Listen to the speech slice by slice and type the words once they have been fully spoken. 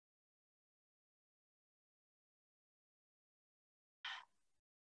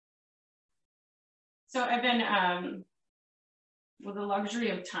So I've been, with the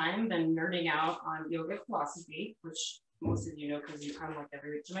luxury of time, been nerding out on yoga philosophy, which most of you know because you come like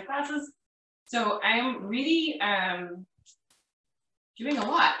every week to my classes. So I'm really doing a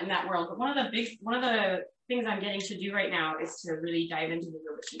lot in that world. But one of the things I'm getting to do right now is to really dive into the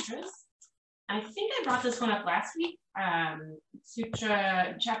Yoga Sutras. I think I brought this one up last week.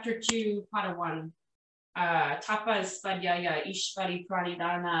 Sutra chapter 2, pada 1. Tapas, Svadhyaya, Ishvari,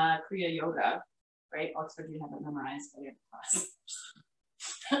 Pranidhana, Kriya Yoga. Right? I'll expect you to have it memorized by the end of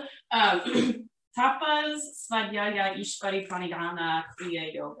class. Tapas, Svadhyaya, Ishvari, Pranidhana,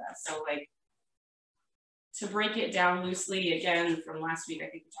 Kriya Yoga. So like, to break it down loosely, again, from last week, I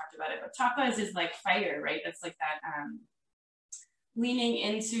think we talked about it, but tapas is like fire, right? That's like that leaning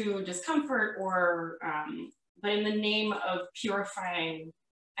into discomfort or, but in the name of purifying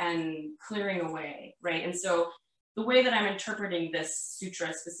and clearing away, right? And so the way that I'm interpreting this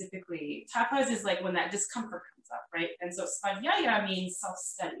sutra specifically, tapas is like when that discomfort comes up, right? And so svadhyaya means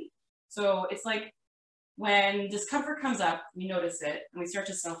self-study. So it's like when discomfort comes up, we notice it and we start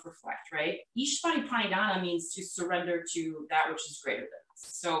to self-reflect, right? Ishvari pranidhana means to surrender to that which is greater than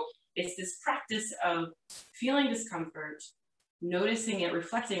us. So it's this practice of feeling discomfort, noticing it,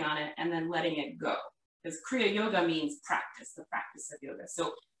 reflecting on it, and then letting it go. Because Kriya Yoga means practice, the practice of yoga.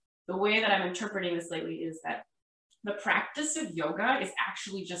 So the way that I'm interpreting this lately is that the practice of yoga is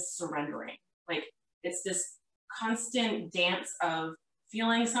actually just surrendering. Like it's this constant dance of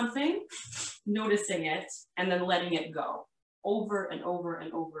feeling something, noticing it, and then letting it go over and over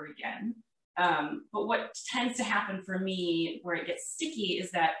and over again. But what tends to happen for me where it gets sticky is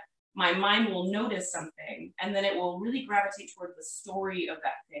that my mind will notice something and then it will really gravitate toward the story of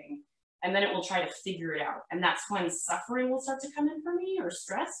that thing. And then it will try to figure it out. And that's when suffering will start to come in for me, or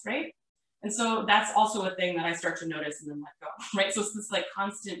stress, right? And so that's also a thing that I start to notice and then let go, right? So it's this like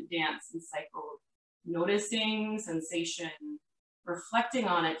constant dance and cycle, noticing sensation, reflecting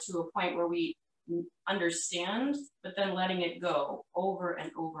on it to a point where we understand, but then letting it go over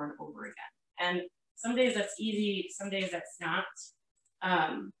and over and over again. And some days that's easy, some days that's not.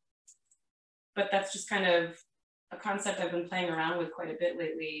 But that's just kind of a concept I've been playing around with quite a bit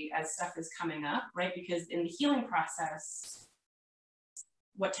lately as stuff is coming up, right? Because in the healing process,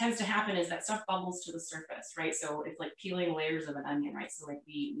 what tends to happen is that stuff bubbles to the surface, right? So it's like peeling layers of an onion, right? So like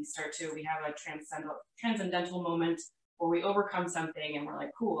we have a transcendental moment where we overcome something and we're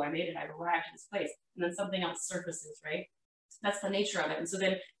like, cool, I made it, I've arrived to this place. And then something else surfaces, right? That's the nature of it. And so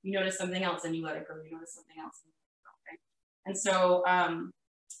then you notice something else and you let it go, you notice something else and you let it go, right? And so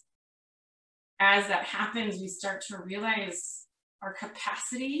as that happens, we start to realize our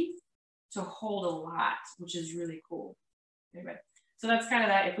capacity to hold a lot, which is really cool. Anyway, so that's kind of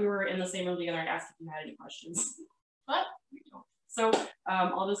that. If we were in the same room together, I'd ask if you had any questions, but we don't. So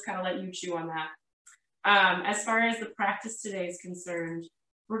I'll just kind of let you chew on that. As far as the practice today is concerned,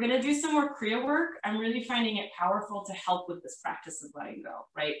 we're going to do some more Kriya work. I'm really finding it powerful to help with this practice of letting go,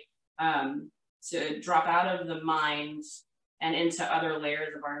 right? To drop out of the mind and into other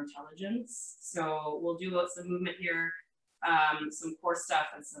layers of our intelligence. So we'll do lots of movement here, some core stuff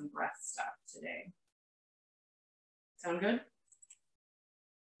and some breath stuff today. Sound good?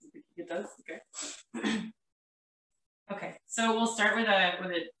 It does? Okay. Okay, so we'll start with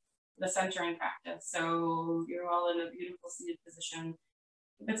the centering practice. So you're all in a beautiful seated position.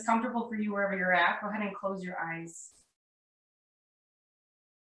 If it's comfortable for you wherever you're at, go ahead and close your eyes.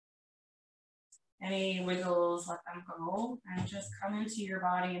 Any wiggles, let them go, and just come into your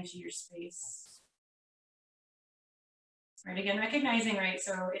body, into your space. Right, again, recognizing, right,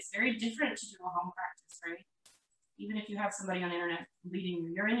 so it's very different to do a home practice, right? Even if you have somebody on the internet leading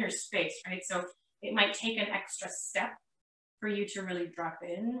you, you're in your space, right? So it might take an extra step for you to really drop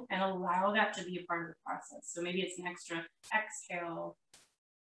in and allow that to be a part of the process. So maybe it's an extra exhale,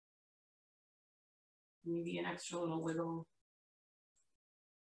 maybe an extra little wiggle.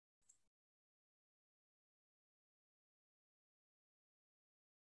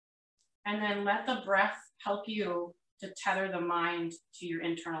 And then let the breath help you to tether the mind to your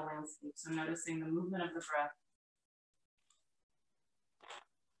internal landscape. So noticing the movement of the breath.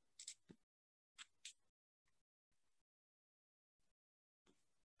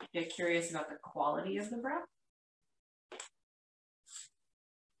 Get curious about the quality of the breath.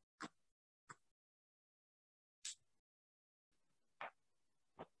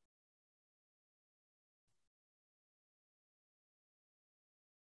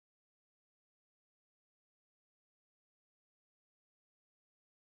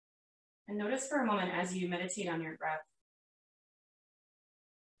 And notice for a moment as you meditate on your breath,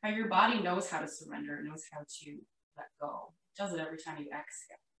 how your body knows how to surrender, knows how to let go. It does it every time you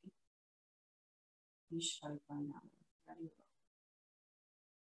exhale.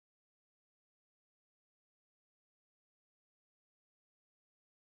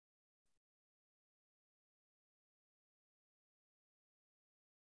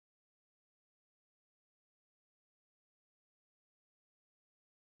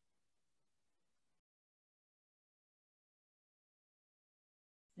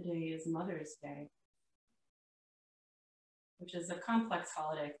 Today is Mother's Day, which is a complex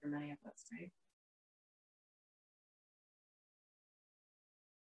holiday for many of us, right?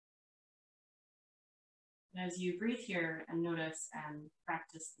 And as you breathe here and notice and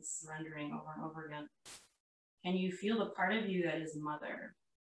practice this surrendering over and over again, can you feel the part of you that is mother?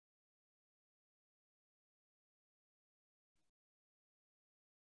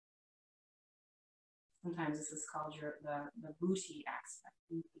 Sometimes this is called the booty aspect,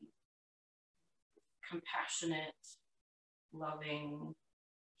 booty. Compassionate, loving,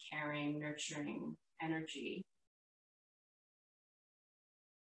 caring, nurturing energy.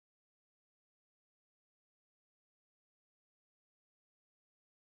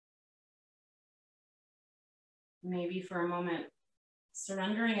 Maybe for a moment,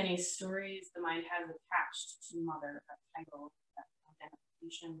 surrendering any stories the mind has attached to mother, that title, that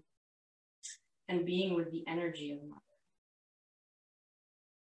identification, and being with the energy of mother.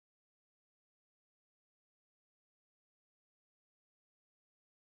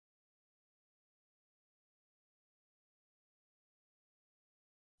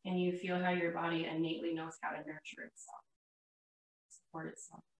 Can you feel how your body innately knows how to nurture itself, support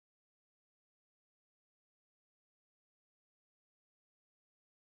itself?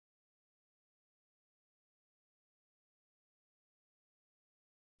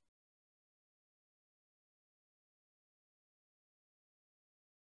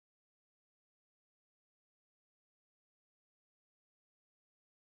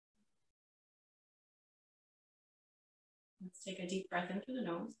 Let's take a deep breath in through the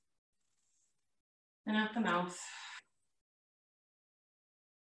nose and out the mouth.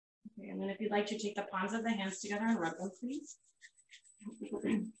 Okay, and then if you'd like to take the palms of the hands together and rub them, please.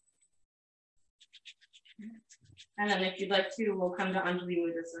 And then if you'd like to, we'll come to Anjali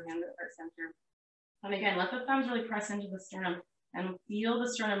Mudra, so hand at heart center. And again, let the thumbs really press into the sternum and feel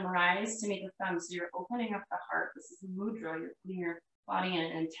the sternum rise to meet the thumbs. So you're opening up the heart. This is a mudra. You're putting your body in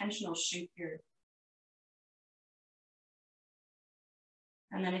an intentional shape here.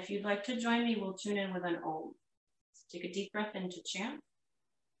 And then if you'd like to join me, we'll tune in with an Om. So take a deep breath in to chant.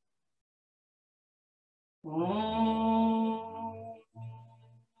 Om.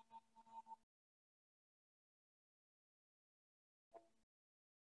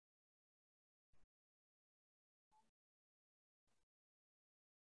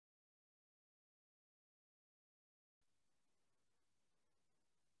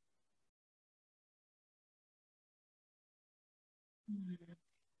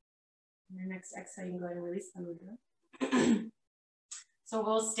 Your next exhale, you can go ahead and release the mudra. So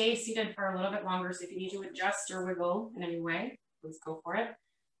we'll stay seated for a little bit longer. So if you need to adjust or wiggle in any way, please go for it.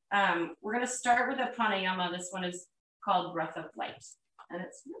 We're going to start with a pranayama. This one is called Breath of Light. And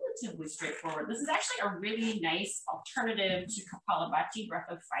it's relatively straightforward. This is actually a really nice alternative to Kapalabhati, Breath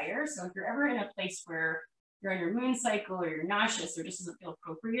of Fire. So if you're ever in a place where you're on your moon cycle or you're nauseous or just doesn't feel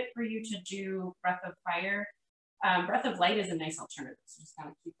appropriate for you to do Breath of Fire, Breath of Light is a nice alternative. So just kind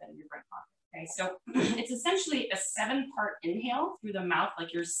of keep that in your breath pocket. Okay, so it's essentially a 7-part inhale through the mouth,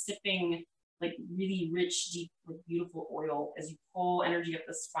 like you're sipping like really rich, deep, like beautiful oil as you pull energy up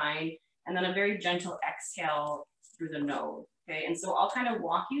the spine, and then a very gentle exhale through the nose. Okay, and so I'll kind of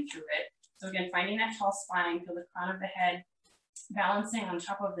walk you through it. So again, finding that tall spine, feel the crown of the head, balancing on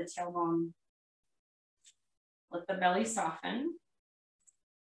top of the tailbone. Let the belly soften,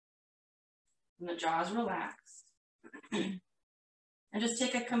 and the jaws relax. And just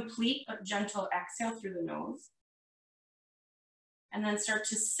take a complete but gentle exhale through the nose. And then start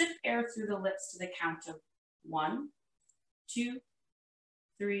to sip air through the lips to the count of 1, 2,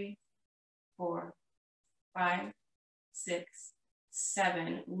 3, 4, 5, 6,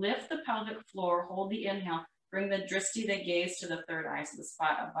 7. Lift the pelvic floor, hold the inhale. Bring the drishti, the gaze, to the third eye, so the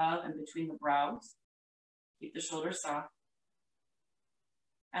spot above and between the brows. Keep the shoulders soft.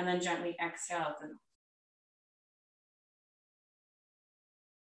 And then gently exhale out the nose.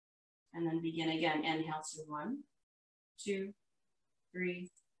 And then begin again. Inhale to 1, 2, 3,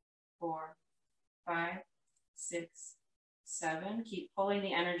 4, 5, 6, 7. Keep pulling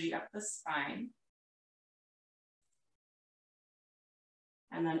the energy up the spine.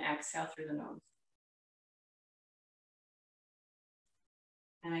 And then exhale through the nose.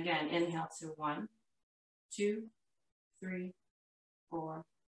 And again, inhale to 1, 2, 3, 4,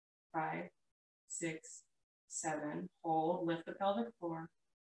 5, 6, 7. Hold, lift the pelvic floor.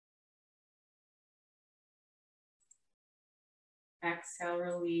 Exhale,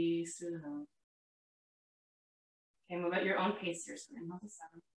 release through the nose. Okay, move at your own pace here. So inhale to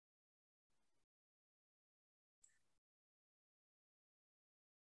 7.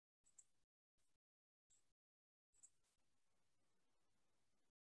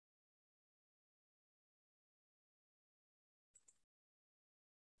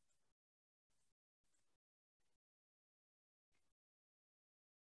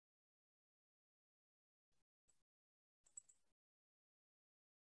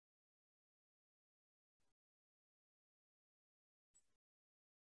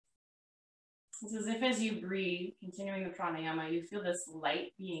 It's as if as you breathe, continuing the pranayama, you feel this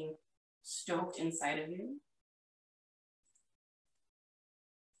light being stoked inside of you.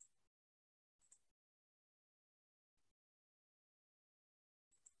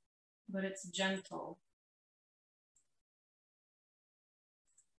 But it's gentle.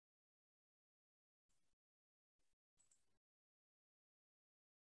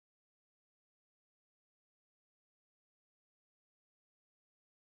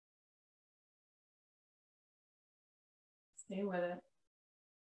 Stay with it.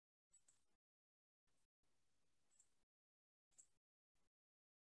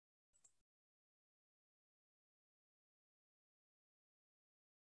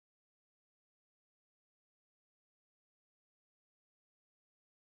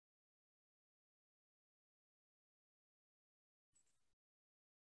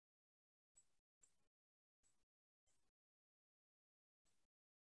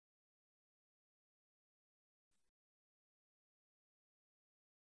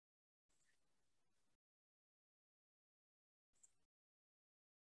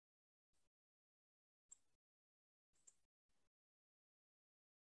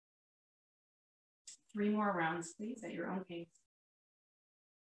 Three more rounds, please, at your own pace.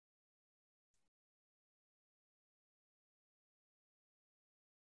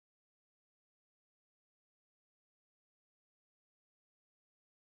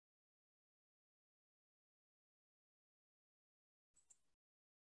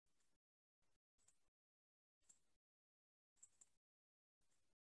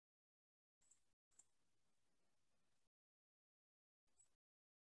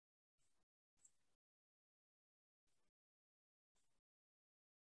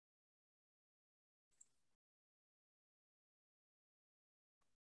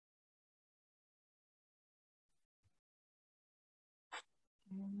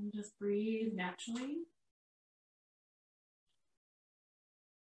 And just breathe naturally.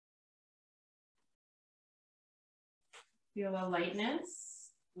 Feel a lightness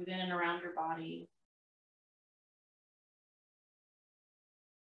within and around your body.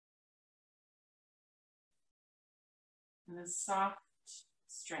 And a soft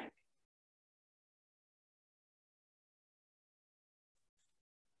strength.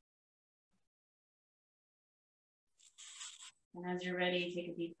 And as you're ready, take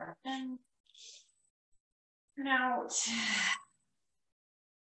a deep breath in and out.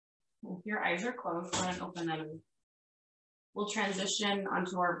 If your eyes are closed, go ahead and open them. We'll transition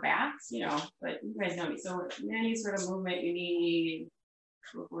onto our backs, but you guys know me. So any sort of movement you need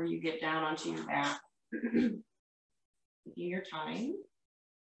before you get down onto your back. Taking your time.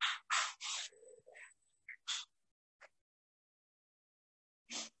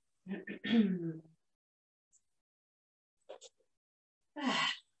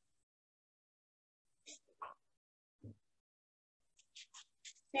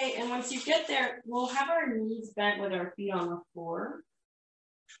 Okay, and once you get there, we'll have our knees bent with our feet on the floor.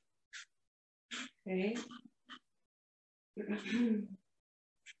 Okay. And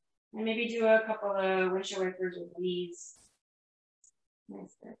maybe do a couple of windshield wipers with knees.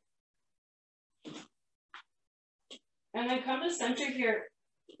 Nice there. And then come to center here.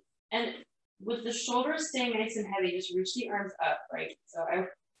 And with the shoulders staying nice and heavy, just reach the arms up, right? So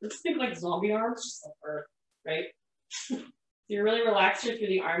let's think like zombie arms, just like for, right? So you're really relaxed here through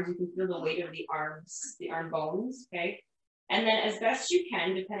the arms. You can feel the weight of the arms, the arm bones, okay? And then as best you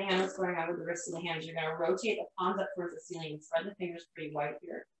can, depending on what's going on with the wrists and the hands, you're gonna rotate the palms up towards the ceiling and spread the fingers pretty wide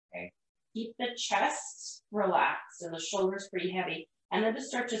here, okay? Keep the chest relaxed and the shoulders pretty heavy. And then just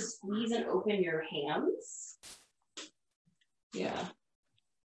start to squeeze and open your hands. Yeah.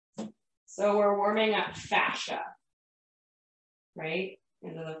 So we're warming up fascia, right?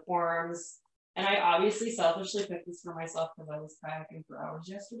 Into the forearms. And I obviously selfishly picked this for myself because I was kayaking for hours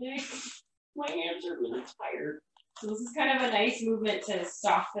yesterday. My hands are really tired. So this is kind of a nice movement to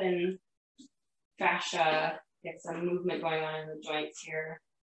soften fascia, get some movement going on in the joints here,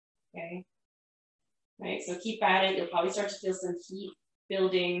 okay? right? So keep at it. You'll probably start to feel some heat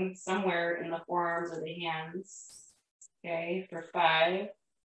building somewhere in the forearms or the hands. Okay, for 5,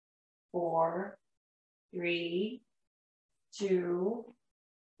 4, 3, 2,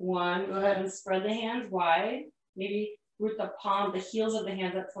 1. Go ahead and spread the hands wide. Maybe root the palm, the heels of the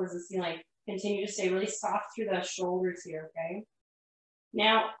hands up towards the ceiling. Continue to stay really soft through the shoulders here, okay?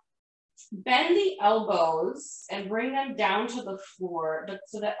 Now, bend the elbows and bring them down to the floor, but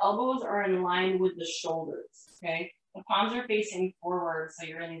so the elbows are in line with the shoulders, okay? The palms are facing forward, so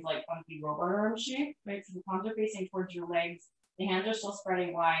you're in these like funky robot arm shape, right? So the palms are facing towards your legs, the hands are still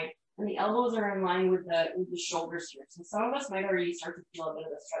spreading wide, and the elbows are in line with the shoulders here. So some of us might already start to feel a bit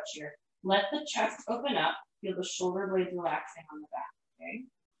of a stretch here. Let the chest open up, feel the shoulder blades relaxing on the back, okay?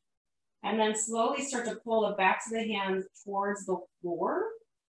 And then slowly start to pull the backs of the hands towards the floor,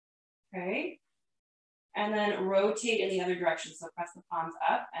 okay? And then rotate in the other direction. So press the palms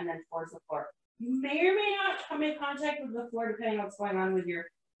up and then towards the floor. You may or may not come in contact with the floor depending on what's going on with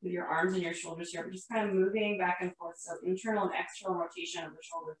your arms and your shoulders here, but just kind of moving back and forth. So internal and external rotation of the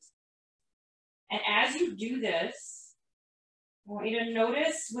shoulders. And as you do this, I want you to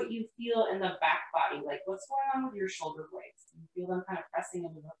notice what you feel in the back body, like what's going on with your shoulder blades. You feel them kind of pressing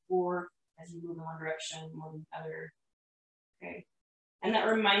into the floor as you move in one direction more than the other. Okay. And that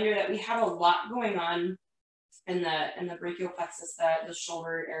reminder that we have a lot going on in the brachial plexus, the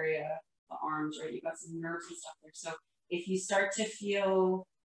shoulder area, the arms, right? You've got some nerves and stuff there. So if you start to feel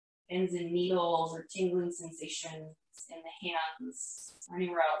pins and needles or tingling sensations in the hands or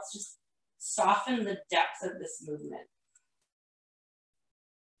anywhere else, just soften the depth of this movement.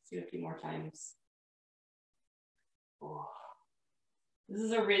 Let's do it a few more times. Oh. This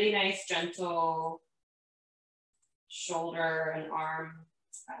is a really nice, gentle shoulder and arm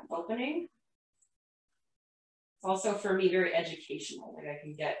opening. It's also for me very educational. Like I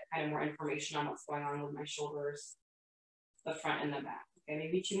can get kind of more information on what's going on with my shoulders, the front and the back. Okay,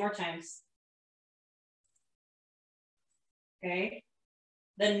 maybe 2 more times. Okay.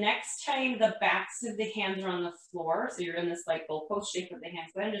 The next time the backs of the hands are on the floor, so you're in this like goalpost shape with the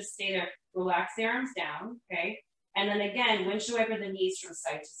hands, go ahead and just stay there. Relax the arms down, okay? And then again, windshield wiper the knees from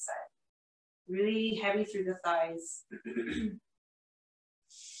side to side. Really heavy through the thighs.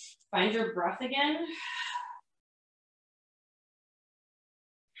 Find your breath again.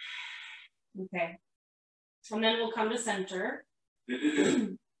 Okay. And then we'll come to center.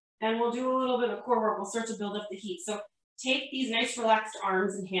 And we'll do a little bit of core work. We'll start to build up the heat. So take these nice relaxed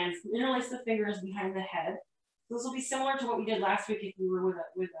arms and hands, interlace the fingers behind the head. This will be similar to what we did last week if you were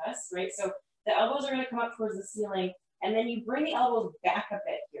with us, right? So the elbows are going to come up towards the ceiling, and then you bring the elbows back a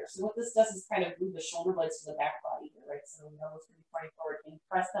bit here. So what this does is kind of move the shoulder blades to the back body here, right? So the elbows can be pointing forward, and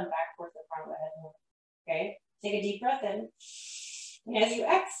press them back towards the front of the head. Okay, take a deep breath in. And as you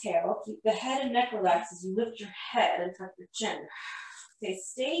exhale, keep the head and neck relaxed as you lift your head and tuck your chin. Okay,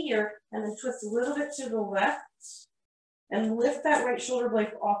 stay here, and then twist a little bit to the left. And lift that right shoulder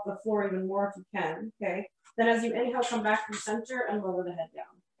blade off the floor even more if you can, okay? Then as you inhale, come back to center and lower the head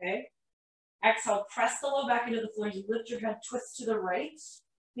down, okay? Exhale, press the low back into the floor. You lift your head, twist to the right.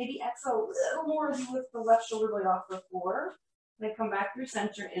 Maybe exhale a little more as you lift the left shoulder blade off the floor. Then come back through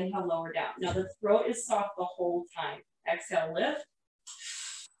center, inhale, lower down. Now the throat is soft the whole time. Exhale, lift.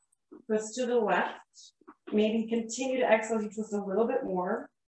 Twist to the left. Maybe continue to exhale as you twist a little bit more.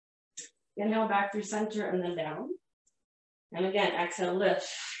 Inhale back through center and then down. And again, exhale, lift.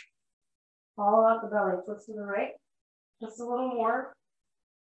 Follow out the belly, twist to the right. Just a little more.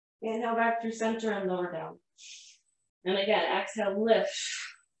 Inhale back through center and lower down. And again, exhale, lift.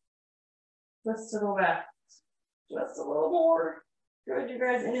 Twist to the left. Just a little more. Good, you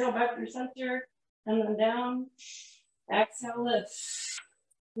guys. Inhale back through center and then down. Exhale, lift.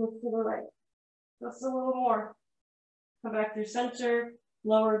 Twist to the right. Just a little more. Come back through center,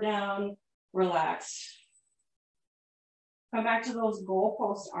 lower down, relax. Come back to those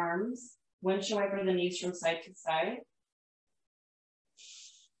goalpost arms. Windshield wiper the knees from side to side.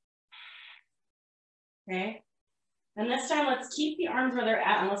 Okay. And this time, let's keep the arms where they're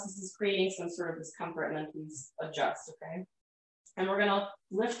at unless this is creating some sort of discomfort, and then please adjust, okay? And we're gonna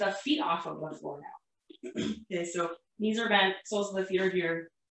lift the feet off of the floor now. Okay, so knees are bent, soles of the feet are here.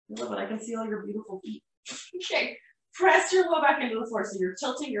 But I can see all your beautiful feet. Okay, press your low back into the floor. So you're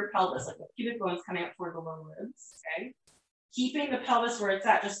tilting your pelvis, like the pubic bone's coming up toward the lower ribs, okay? Keeping the pelvis where it's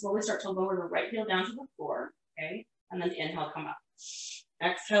at, just slowly start to lower the right heel down to the floor, okay? And then inhale, come up.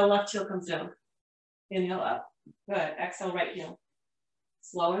 Exhale, left heel comes down. Inhale up. Good. Exhale, right heel.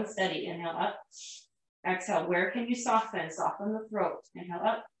 Slow and steady. Inhale up. Exhale. Where can you soften? Soften the throat. Inhale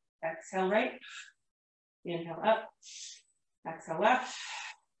up. Exhale, right. Inhale up. Exhale, left.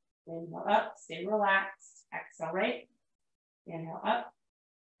 Inhale up, stay relaxed. Exhale right. Inhale up.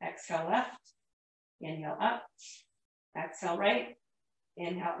 Exhale left. Inhale up. Exhale right.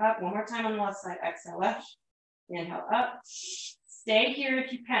 Inhale up. One more time on the left side. Exhale left. Inhale up. Stay here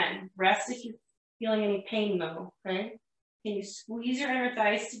if you can. Rest if you're feeling any pain though, okay? Can you squeeze your inner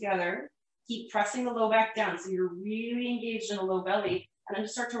thighs together? Keep pressing the low back down so you're really engaged in the low belly. And then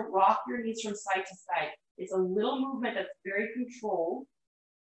just start to rock your knees from side to side. It's a little movement that's very controlled.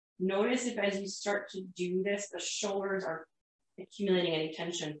 Notice if as you start to do this, the shoulders are accumulating any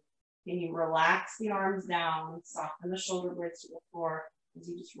tension. Can you relax the arms down, soften the shoulder blades to the floor as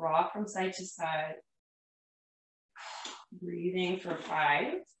you just rock from side to side. Breathing for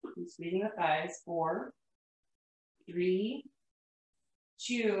 5. Keep squeezing the thighs. 4, 3,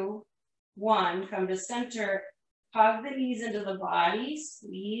 2, 1. Come to center. Hug the knees into the body.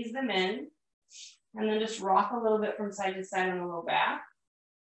 Squeeze them in. And then just rock a little bit from side to side on the low back.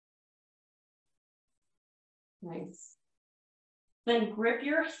 Nice. Then grip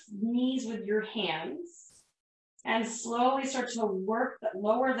your knees with your hands and slowly start to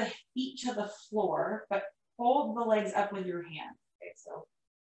lower the feet to the floor, but hold the legs up with your hands. Okay, so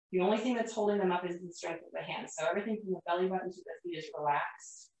the only thing that's holding them up is the strength of the hands. So everything from the belly button to the feet is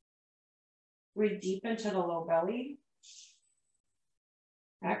relaxed. Breathe deep into the low belly.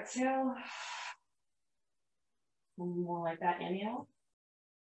 Exhale. One more like that. Inhale.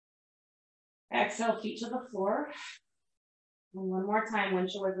 Exhale, feet to the floor. And one more time,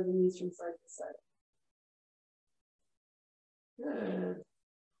 windshield wiper the knees from side to side. Good.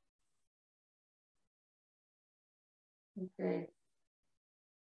 Okay.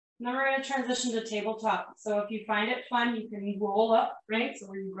 Now we're going to transition to tabletop. So if you find it fun, you can roll up, right? So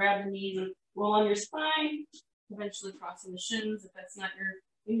where you grab the knees and roll on your spine, eventually crossing the shins if that's not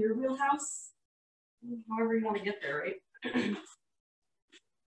in your wheelhouse. However you want to get there, right?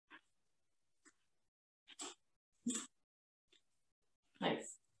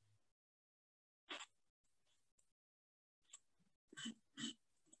 Nice.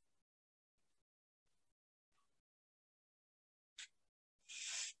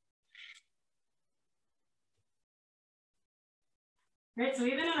 Right, so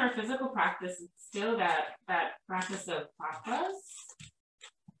even in our physical practice, it's still that practice of tapas,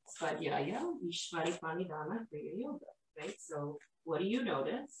 svadhyaya, Ishvari Pranidhana, Kriya Yoga, right? So what do you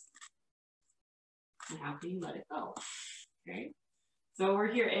notice? And how can you let it go? Okay, so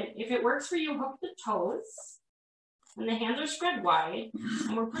we're here, and if it works for you, hook the toes, and the hands are spread wide,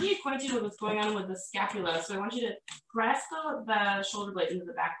 and we're pretty acquainted with what's going on with the scapula, so I want you to press the shoulder blades into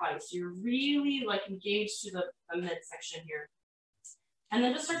the back body, so you're really like engaged to the midsection here. And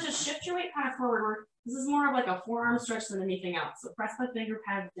then just start to shift your weight kind of forward. This is more of like a forearm stretch than anything else. So press the finger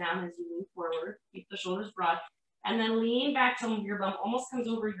pads down as you move forward. Keep the shoulders broad. And then lean back till your bum almost comes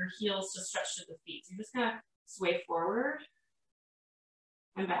over your heels to stretch to the feet. So you're just going to sway forward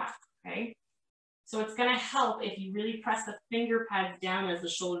and back, okay? So it's going to help if you really press the finger pads down as the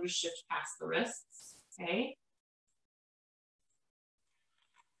shoulders shift past the wrists, okay?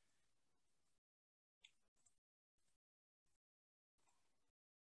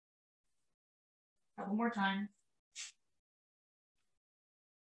 Couple more times.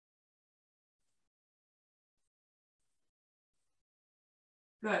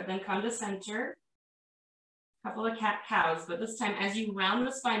 Good, then come to center. Couple of cat cows, but this time as you round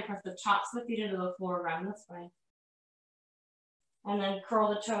the spine, press the tops of the feet into the floor, round the spine. And then curl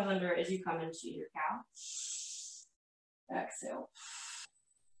the toes under as you come into your cow. Exhale.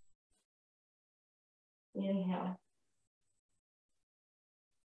 Inhale.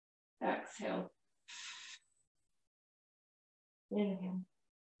 Exhale. Inhale.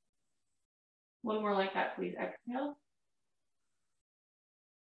 One more like that, please. Exhale.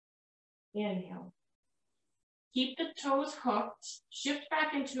 Inhale. Keep the toes hooked. Shift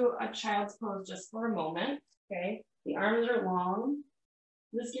back into a child's pose just for a moment, okay? The arms are long.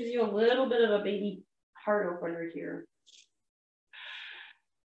 This gives you a little bit of a baby heart opener here.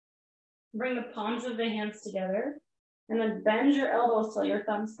 Bring the palms of the hands together and then bend your elbows till your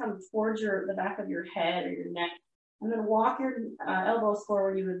thumbs come towards the back of your head or your neck. And then walk your elbows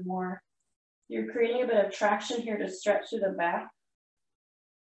forward even more. You're creating a bit of traction here to stretch to the back.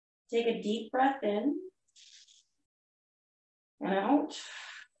 Take a deep breath in and out.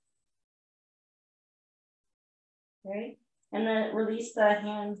 Okay, and then release the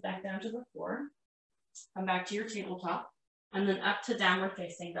hands back down to the floor. Come back to your tabletop, and then up to downward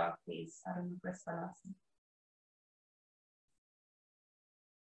facing dog, please.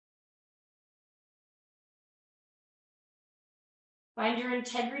 Find your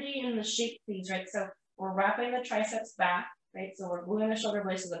integrity in the shape, please, right? So we're wrapping the triceps back. right? So we're gluing the shoulder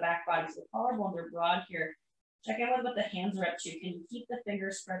blades to the back body. So the collarbones are broad here. Check in with what the hands are up to. Can you keep the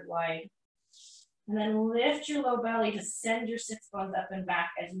fingers spread wide? And then lift your low belly to send your sits bones up and back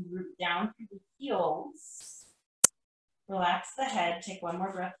as you root down through the heels. Relax the head. Take one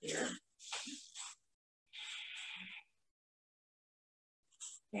more breath here.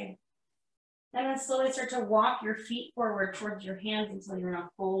 Okay. And then slowly start to walk your feet forward towards your hands until you're in a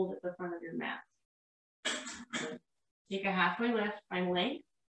fold at the front of your mat. Take a halfway lift, find length,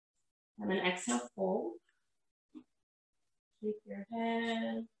 and then exhale, fold. Shake your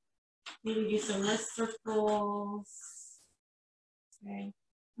head. Maybe do some wrist circles. Okay.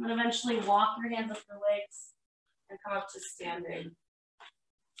 And then eventually walk your hands up your legs and come up to standing.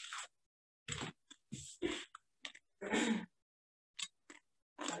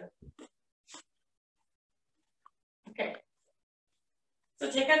 Okay.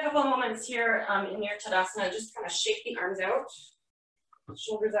 So take a couple of moments here in your Tadasana, just kind of shake the arms out,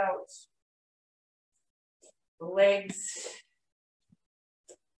 shoulders out, the legs.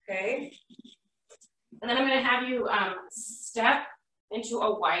 Okay. And then I'm going to have you step into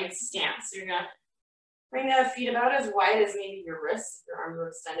a wide stance. So you're going to bring the feet about as wide as maybe your wrists, your arms are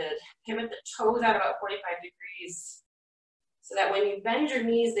extended. Pivot the toes out about 45 degrees so that when you bend your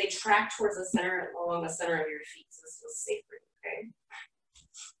knees, they track towards the center, along the center of your feet. So this feels safe for you, okay?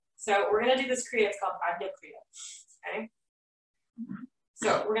 So we're going to do this Kriya. It's called Adya Kriya, okay?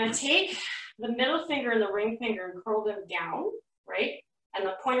 So we're going to take the middle finger and the ring finger and curl them down, right? And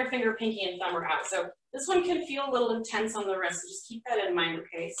the pointer finger, pinky, and thumb are out. So this one can feel a little intense on the wrist, so just keep that in mind,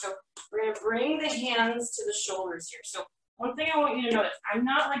 okay? So we're gonna bring the hands to the shoulders here. So one thing I want you to notice, I'm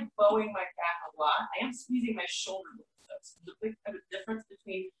not like bowing my back a lot. I am squeezing my shoulder blades. So there's a big difference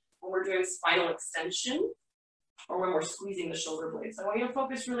between when we're doing spinal extension or when we're squeezing the shoulder blades. So I want you to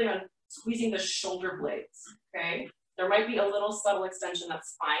focus really on squeezing the shoulder blades, okay? There might be a little subtle extension,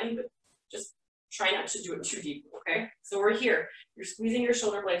 that's fine, but just try not to do it too deep, okay? So we're here. You're squeezing your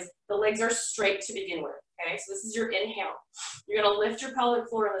shoulder blades. The legs are straight to begin with, okay? So this is your inhale. You're gonna lift your pelvic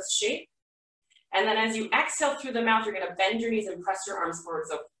floor in this shape. And then as you exhale through the mouth, you're gonna bend your knees and press your arms forward.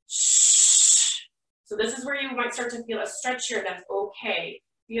 So, so this is where you might start to feel a stretch here, and that's okay.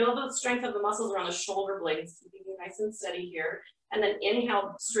 Feel the strength of the muscles around the shoulder blades, keeping you nice and steady here. And then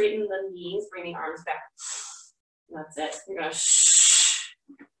inhale, straighten the knees, bring the arms back. And that's it. You're gonna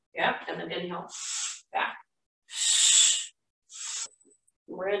yeah, and then inhale, back.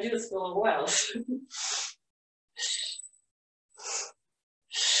 We're gonna do this for a little while.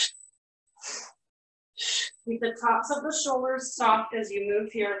 Keep the tops of the shoulders soft as you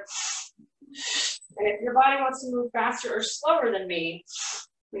move here. And if your body wants to move faster or slower than me,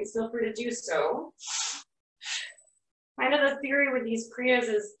 please feel free to do so. Kind of the theory with these Kriyas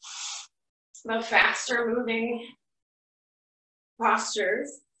is the faster moving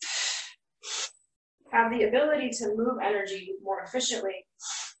postures have the ability to move energy more efficiently,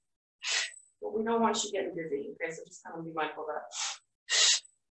 but we don't want you getting dizzy, okay? So just kind of be mindful of that.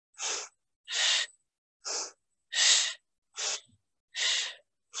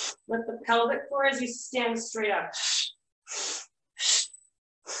 Lift the pelvic floor as you stand straight up.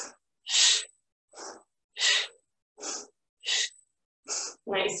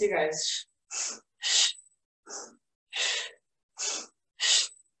 Nice, you guys.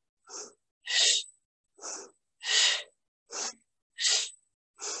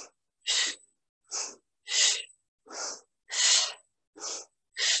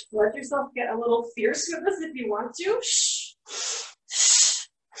 Let yourself get a little fierce with this if you want to.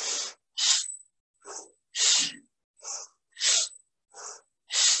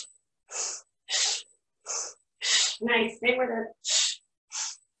 Nice, stay with it.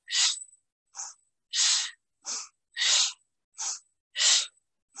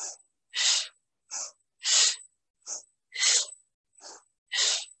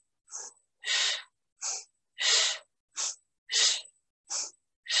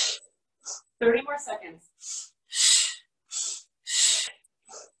 More seconds.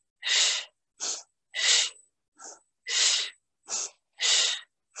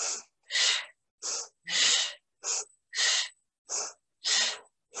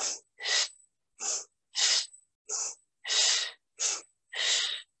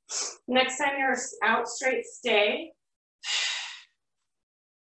 Next time you're out straight, stay.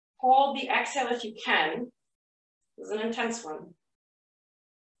 Hold the exhale if you can. This is an intense one.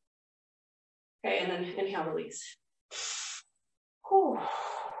 Okay, and then inhale, release. Whew.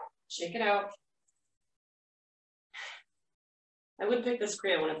 Shake it out. I would pick this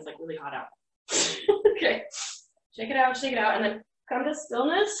Kriya when it's like really hot out. Okay, shake it out, and then come to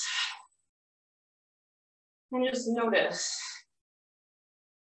stillness. And just notice.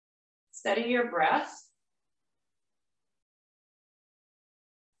 Steady your breath.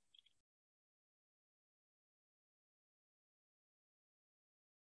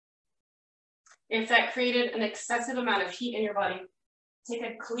 If that created an excessive amount of heat in your body, take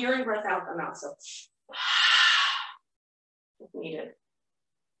a clearing breath out the mouth. So, if needed.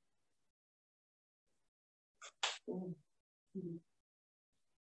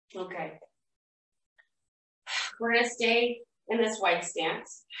 Okay. We're going to stay in this wide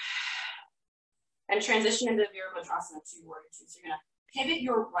stance and transition into Virabhadrasana 2, Warrior 2. So you're going to pivot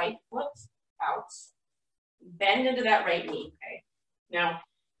your right foot out, bend into that right knee, okay? Now,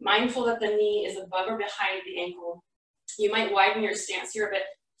 mindful that the knee is above or behind the ankle. You might widen your stance here a bit.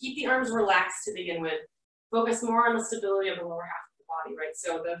 Keep the arms relaxed to begin with. Focus more on the stability of the lower half of the body, right?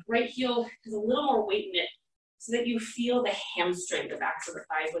 So the right heel has a little more weight in it so that you feel the hamstring, the backs of the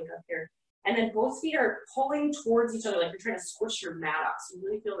thighs wake up here. And then both feet are pulling towards each other like you're trying to squish your mat up. So you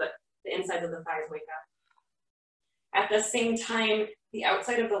really feel that the insides of the thighs wake up. At the same time, the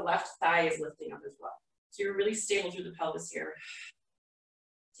outside of the left thigh is lifting up as well. So you're really stable through the pelvis here.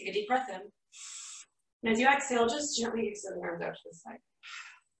 Take a deep breath in. And as you exhale, just gently extend the arms out to the side.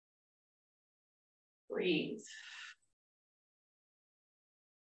 Breathe.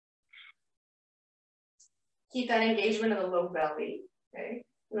 Keep that engagement in the low belly, okay?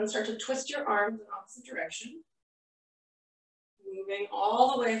 And then start to twist your arms in opposite direction. Moving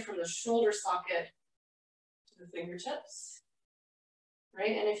all the way from the shoulder socket to the fingertips,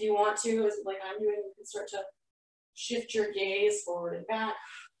 right? And if you want to, as like I'm doing, you can start to shift your gaze forward and back.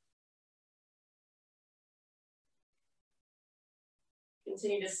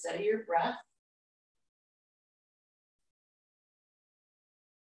 Continue to steady your breath.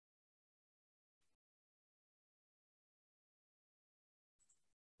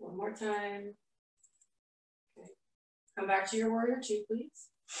 One more time. Okay. Come back to your warrior 2, please.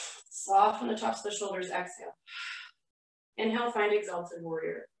 Soften the tops of the shoulders, exhale. Inhale, find exalted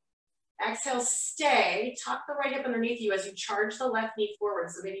warrior. Exhale, stay. Tuck the right hip underneath you as you charge the left knee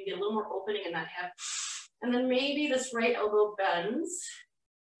forward. So maybe you get a little more opening in that hip. And then maybe this right elbow bends,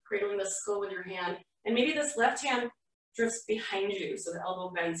 cradling the skull with your hand. And maybe this left hand drifts behind you. So the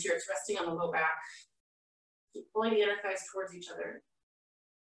elbow bends here. It's resting on the low back. Keep pulling the inner thighs towards each other.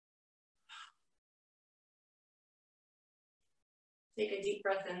 Take a deep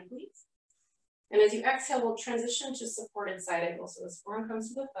breath in, please. And as you exhale, we'll transition to supported side angle. So this forearm comes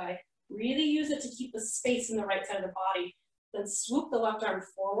to the thigh. Really use it to keep the space in the right side of the body. Then swoop the left arm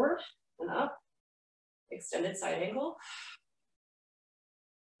forward and up. Extended side angle.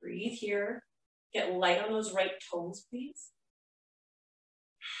 Breathe here. Get light on those right toes, please.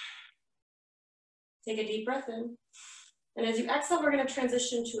 Take a deep breath in. And as you exhale, we're going to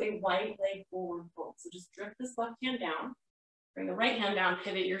transition to a wide leg forward fold. So just drift this left hand down. Bring the right hand down,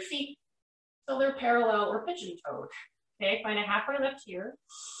 pivot your feet so they're parallel or pigeon-toed. Okay, find a halfway lift here.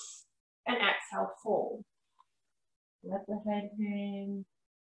 And exhale, fold. Let the head hang.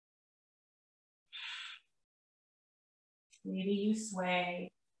 Maybe you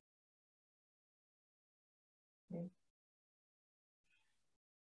sway. Okay.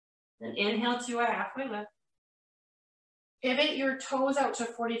 Then inhale to a halfway lift. Pivot your toes out to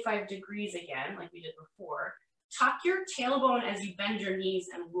 45 degrees again, like we did before. Tuck your tailbone as you bend your knees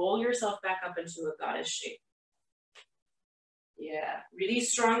and roll yourself back up into a goddess shape. Yeah, really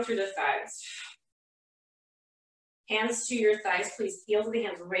strong through the thighs. Hands to your thighs, please. Heel to the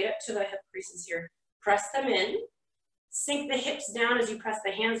hands right up to the hip creases here. Press them in. Sink the hips down as you press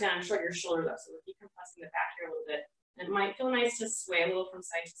the hands down and shrug your shoulders up. So we're decompressing the back here a little bit. And it might feel nice to sway a little from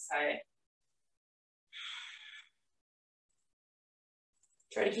side to side.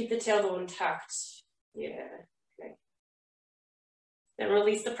 Try to keep the tailbone tucked. Yeah, okay. Then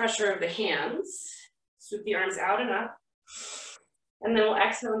release the pressure of the hands. Swoop the arms out and up. And then we'll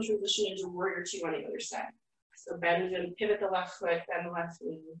exhale and transition into warrior 2 on the other side. So bend and pivot the left foot, bend the left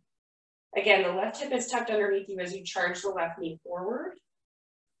knee. Again, the left hip is tucked underneath you as you charge the left knee forward.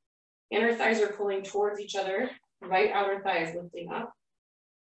 Inner thighs are pulling towards each other. Right outer thigh is lifting up.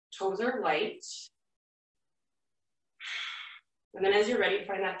 Toes are light. And then as you're ready,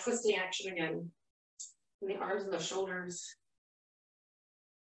 find that twisting action again. In the arms and the shoulders.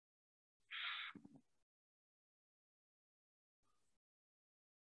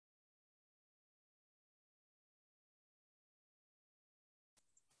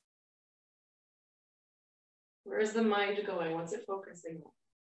 Where is the mind going? What's it focusing on?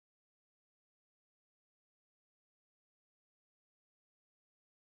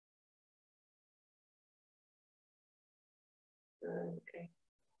 Okay.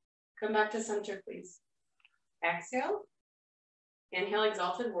 Come back to center, please. Exhale. Inhale,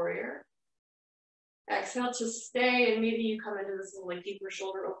 exalted warrior. Exhale to stay, and maybe you come into this little like deeper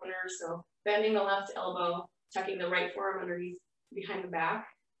shoulder opener. So bending the left elbow, tucking the right forearm underneath behind the back.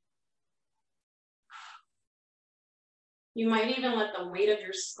 You might even let the weight of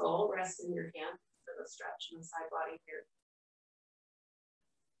your skull rest in your hand for the stretch in the side body here.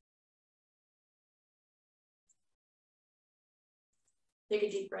 Take a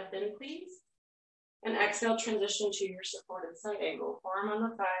deep breath in, please. And exhale, transition to your supported side angle. Forearm on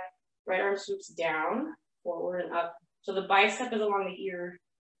the thigh, right arm swoops down, forward and up. So the bicep is along the ear.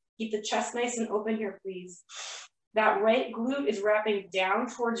 Keep the chest nice and open here, please. That right glute is wrapping down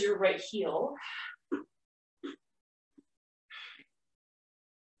towards your right heel.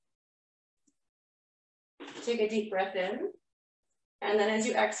 Take a deep breath in. And then as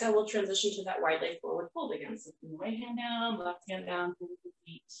you exhale, we'll transition to that wide leg forward fold again. So right hand down, left hand down, pull the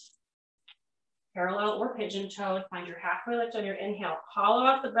feet. Parallel or pigeon toe. Find your halfway lift on your inhale. Hollow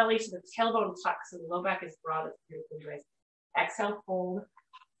out the belly so the tailbone tucks so the low back is broad. It's beautiful, guys. Exhale, fold.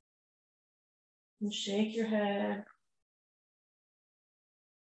 And shake your head.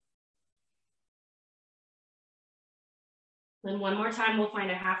 Then one more time, we'll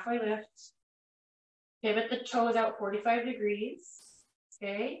find a halfway lift. Pivot the toes out 45 degrees.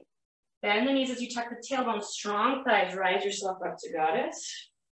 Okay. Bend the knees as you tuck the tailbone. Strong thighs. Rise yourself up to goddess.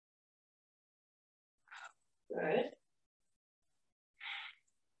 Good.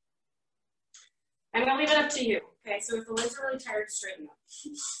 I'm going to leave it up to you. Okay, so if the legs are really tired, straighten up.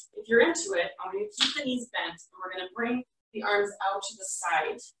 If you're into it, I'm going to keep the knees bent, and we're going to bring the arms out to the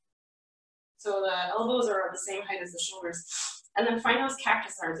side. So the elbows are the same height as the shoulders. And then find those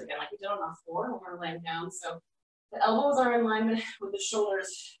cactus arms again, like we did on the floor when we're laying down. So the elbows are in line with the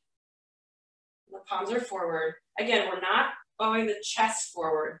shoulders. The palms are forward. Again, we're not bowing the chest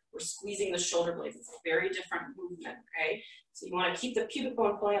forward. We're squeezing the shoulder blades. It's a very different movement, okay? So you want to keep the pubic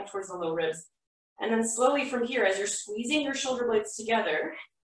bone pulling up towards the low ribs. And then slowly from here, as you're squeezing your shoulder blades together,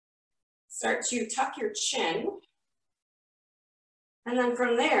 start to tuck your chin. And then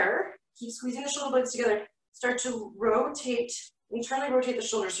from there, keep squeezing the shoulder blades together. Start to rotate, internally rotate the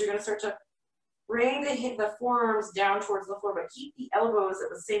shoulders. So you're going to start to bring the forearms down towards the floor, but keep the elbows at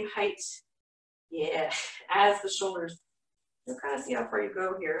the same height, yeah, as the shoulders. You'll kind of see how far you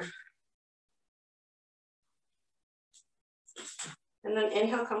go here. And then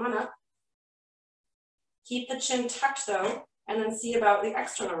inhale, come on up. Keep the chin tucked though, and then see about the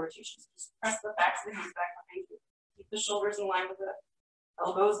external rotations. Just press the backs of the hands back behind you. Keep the shoulders in line with the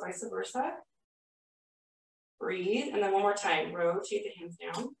elbows, vice versa. Breathe, and then one more time. Rotate the hands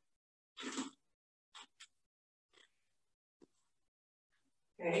down.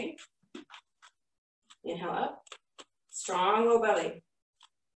 Okay. Inhale up. Strong low belly.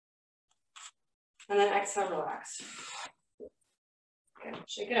 And then exhale, relax. Okay,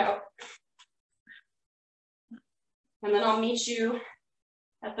 shake it out. And then I'll meet you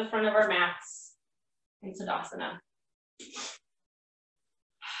at the front of our mats in Tadasana.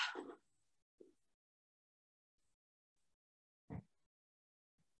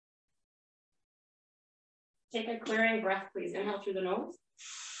 Take a clearing breath, please. Inhale through the nose.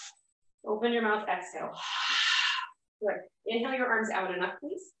 Open your mouth, exhale. Good. Inhale your arms out enough,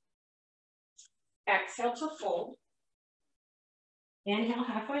 please. Exhale to fold. Inhale,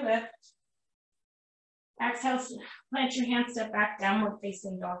 halfway lift. Exhale, plant your hands, step back, downward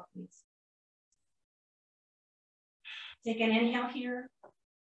facing dog, please. Take an inhale here.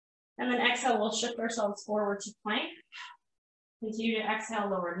 And then exhale, we'll shift ourselves forward to plank. Continue to exhale,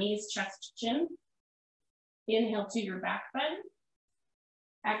 lower knees, chest, chin. Inhale to your back bend.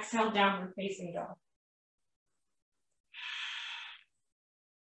 Exhale, downward facing dog.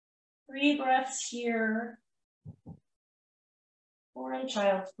 3 breaths here. 4 in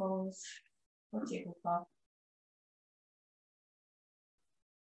child's pose or tabletop.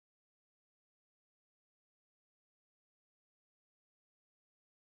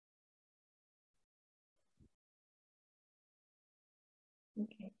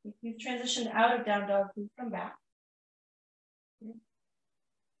 Okay, if you've transitioned out of down dog, please come back. Okay.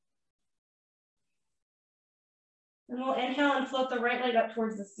 And we'll inhale and float the right leg up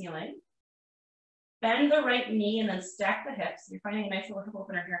towards the ceiling. Bend the right knee and then stack the hips. You're finding a nice little hip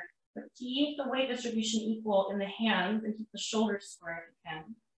opener here. But keep the weight distribution equal in the hands and keep the shoulders square if you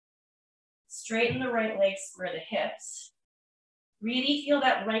can. Straighten the right leg, square the hips. Really feel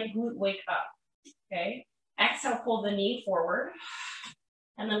that right glute wake up, okay? Exhale, pull the knee forward.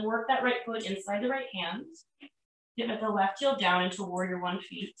 And then work that right foot inside the right hand. Pivot the left heel down into warrior 1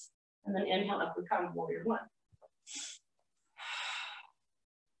 feet. And then inhale up, we come warrior 1.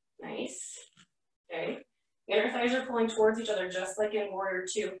 Nice. Okay. Inner thighs are pulling towards each other, just like in warrior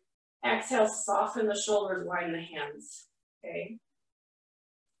two. Exhale, soften the shoulders, widen the hands, okay?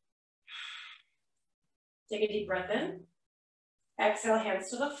 Take a deep breath in. Exhale, hands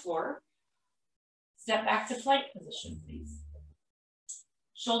to the floor. Step back to plank position, please.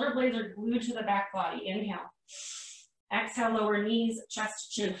 Shoulder blades are glued to the back body. Inhale. Exhale, lower knees,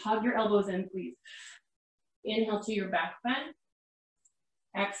 chest, chin. Hug your elbows in, please. Inhale to your back bend.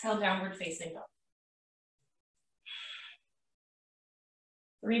 Exhale, downward facing dog.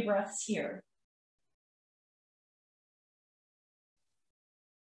 3 breaths here.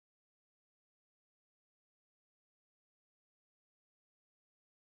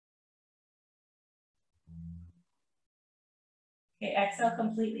 Okay, exhale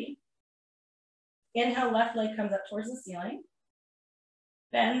completely. Inhale, left leg comes up towards the ceiling.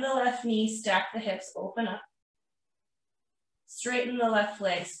 Bend the left knee, stack the hips, open up. Straighten the left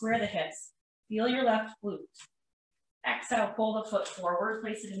leg, square the hips. Feel your left glute. Exhale, pull the foot forward,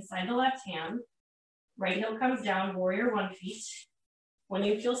 place it inside the left hand. Right heel comes down, warrior 1 feet. When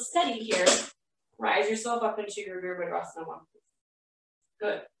you feel steady here, rise yourself up into your Virabhadrasana 1.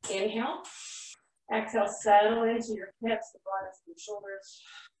 Good. Inhale. Exhale, settle into your hips, the bottoms of your shoulders.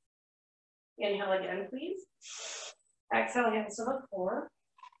 Inhale again, please. Exhale, hands to the floor.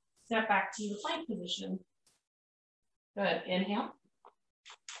 Step back to your plank position. Good. Inhale.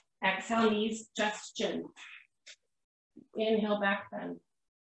 Exhale, knees, chest, chin. Inhale, back bend.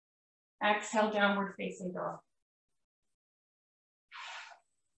 Exhale, downward facing dog.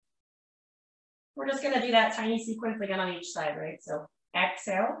 We're just going to do that tiny sequence again on each side, right? So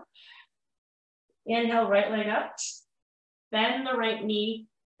exhale. Inhale, right leg up. Bend the right knee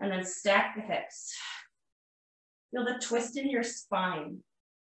and then stack the hips. Feel the twist in your spine.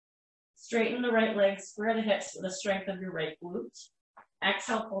 Straighten the right leg, square the hips for the strength of your right glute.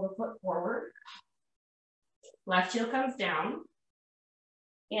 Exhale, pull the foot forward. Left heel comes down.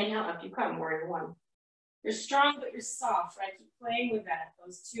 Inhale, up you come, warrior 1. You're strong, but you're soft, right? Keep playing with that,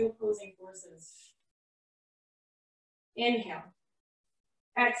 those 2 opposing forces. Inhale.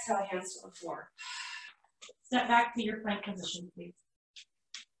 Exhale, hands to the floor. Step back to your plank position, please.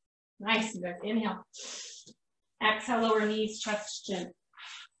 Nice, you guys. Inhale. Exhale, lower knees, chest, chin.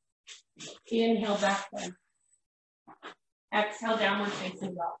 Inhale, back bend. Exhale, downward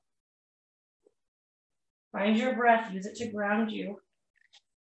facing dog. Find your breath, use it to ground you.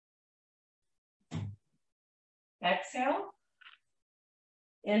 Exhale.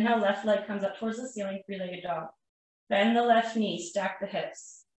 Inhale, left leg comes up towards the ceiling, 3-legged dog. Bend the left knee, stack the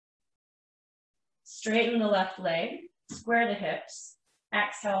hips. Straighten the left leg, square the hips.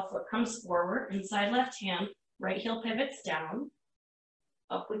 Exhale, foot comes forward, inside left hand, right heel pivots down.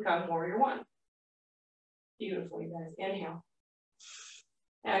 Up we come, warrior 1. Beautiful, you guys. Inhale.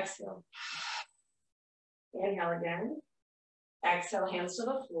 Exhale. Inhale again. Exhale, hands to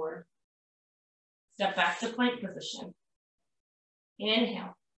the floor. Step back to plank position.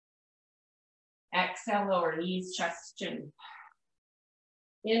 Inhale. Exhale, lower knees, chest, chin.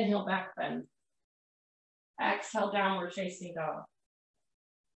 Inhale, back bend. Exhale, downward facing dog.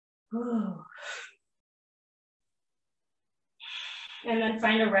 And then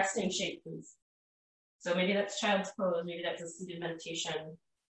find a resting shape, please. So maybe that's child's pose, maybe that's a seated meditation.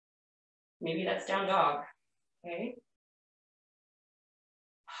 Maybe that's down dog, okay?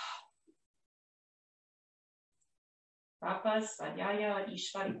 Papa, Svadhyaya,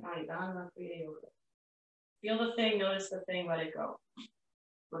 Ishvari, Pranidhana, Kriya Yoga. Feel the thing, notice the thing, let it go.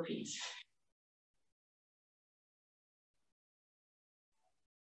 Repeat.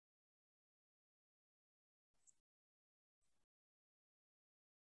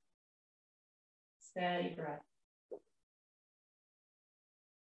 Steady breath.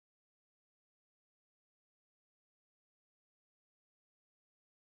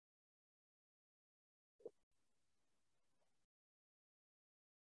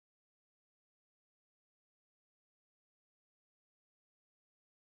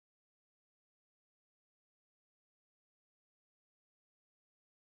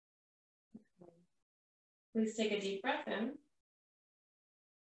 Please take a deep breath in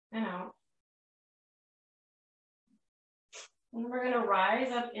and out. And we're going to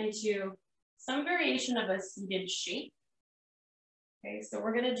rise up into some variation of a seated shape. Okay, so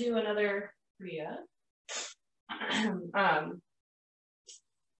we're going to do another Kriya.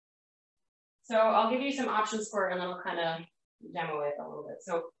 So I'll give you some options for it and then I'll kind of demo it a little bit.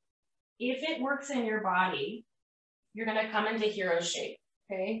 So if it works in your body, you're going to come into hero shape.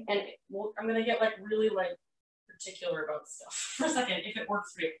 Okay, and I'm going to get really particular about stuff for a second if it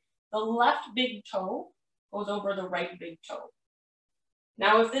works for you. The left big toe goes over the right big toe.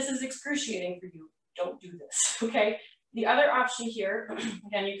 Now, if this is excruciating for you, don't do this, okay? The other option here,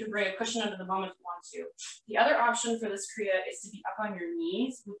 again, you can bring a cushion under the bum if you want to. The other option for this Kriya is to be up on your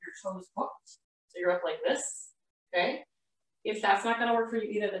knees with your toes hooked. So you're up like this, okay? If that's not gonna work for you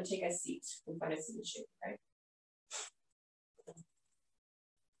either, then take a seat and find a seated shape, okay?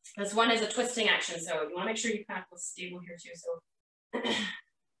 This one is a twisting action, so you wanna make sure you kind of feel stable here too. So,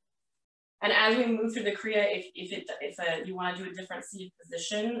 and as we move through the Kriya, if you wanna do a different seated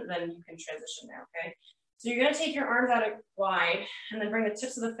position, then you can transition there, okay? So you're gonna take your arms out wide and then bring the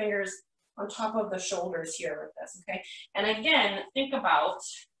tips of the fingers on top of the shoulders here like this, okay? And again, think about,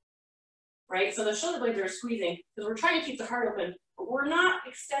 right? So the shoulder blades are squeezing because we're trying to keep the heart open, but we're not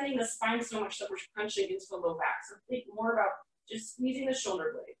extending the spine so much that we're crunching into the low back. So think more about just squeezing the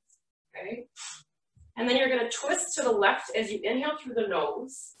shoulder blades, okay? And then you're gonna twist to the left as you inhale through the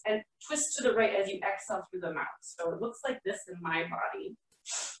nose and twist to the right as you exhale through the mouth. So it looks like this in my body.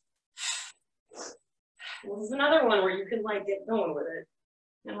 This is another one where you can like get going with it.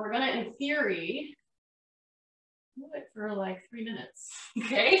 And we're gonna, in theory, do it for like 3 minutes,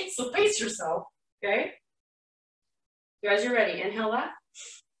 okay? So pace yourself, okay? So as you're ready, inhale left,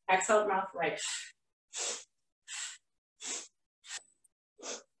 exhale mouth right.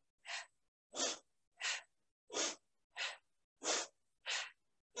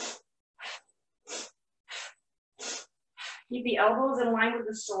 Keep the elbows in line with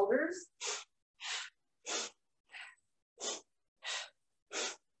the shoulders.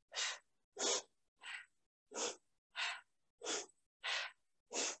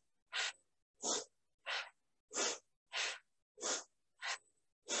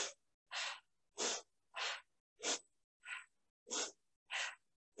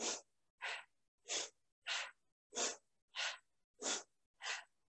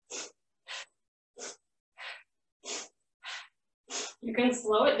 You can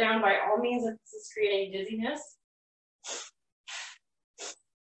slow it down by all means if this is creating dizziness.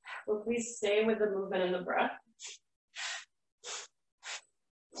 So please stay with the movement and the breath.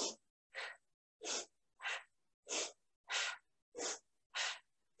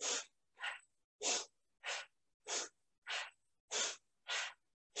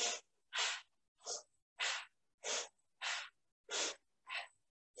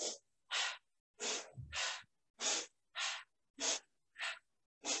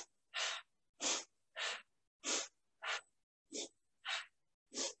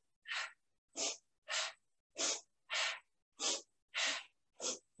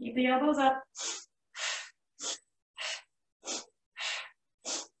 Keep the elbows up.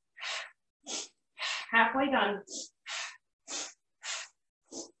 Halfway done.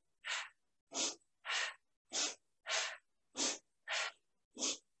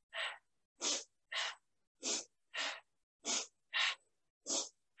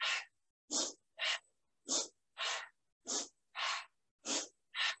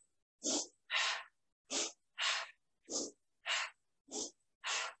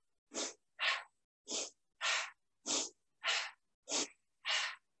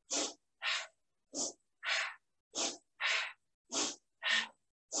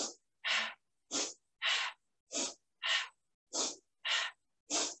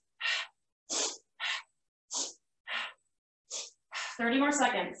 Thirty more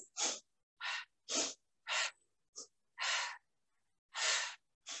seconds.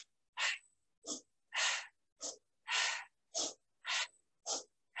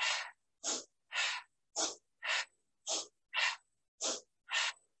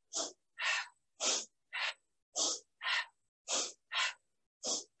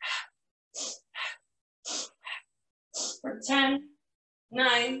 For 10,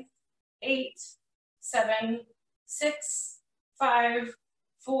 9, 8, 7, 6, 5,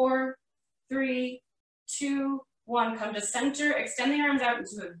 4, 3, 2, 1. Come to center, extend the arms out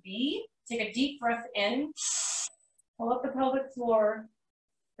into a V. Take a deep breath in. Pull up the pelvic floor.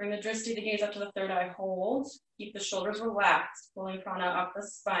 Bring the drishti, the gaze up to the third eye. Hold. Keep the shoulders relaxed, pulling prana up the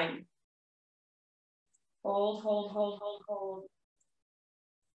spine. Hold, hold, hold, hold, hold.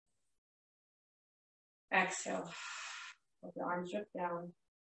 Exhale. Let the arms drift down.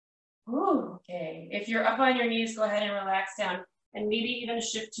 Ooh, okay. If you're up on your knees, go ahead and relax down. And maybe even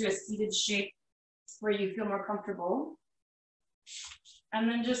shift to a seated shape where you feel more comfortable. And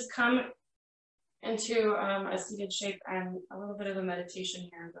then just come into a seated shape and a little bit of a meditation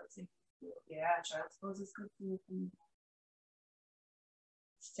here. Let's see. Yeah, child's pose is good.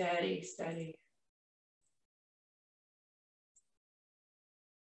 Steady, steady.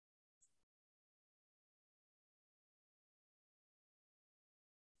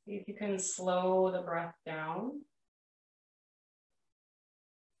 See if you can slow the breath down.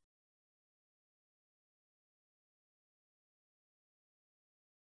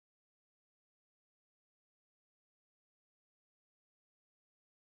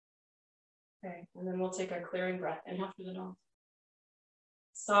 Okay, and then we'll take a clearing breath. Inhale through the nose.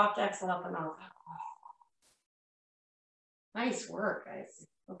 Soft exhale up and out. Nice work, guys.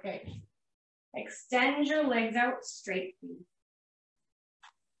 Okay. Extend your legs out straight, please.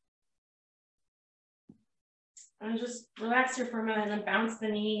 And just relax here for a minute and then bounce the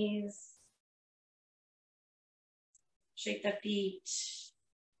knees. Shake the feet.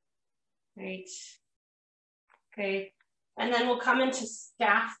 Right. Okay. And then we'll come into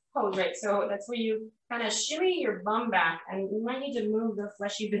staff pose, right? So that's where you kind of shimmy your bum back, and you might need to move the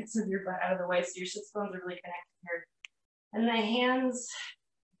fleshy bits of your butt out of the way so your sit bones are really connected here. And the hands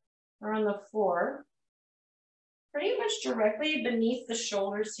are on the floor, pretty much directly beneath the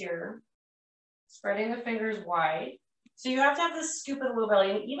shoulders here, spreading the fingers wide. So you have to have this scoop of the low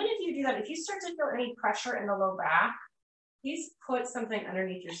belly. And even if you do that, if you start to feel any pressure in the low back, please put something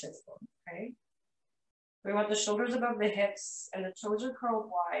underneath your sit bone, okay? We want the shoulders above the hips and the toes are curled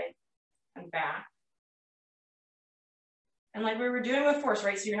wide and back. And like we were doing before,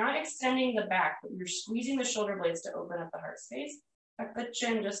 right? So you're not extending the back, but you're squeezing the shoulder blades to open up the heart space. Tuck the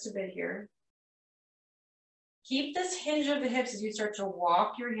chin just a bit here. Keep this hinge of the hips as you start to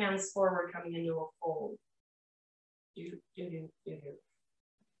walk your hands forward, coming into a fold.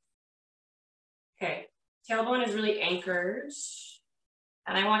 Okay, tailbone is really anchored.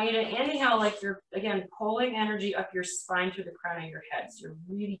 And I want you to inhale like you're, again, pulling energy up your spine through the crown of your head. So you're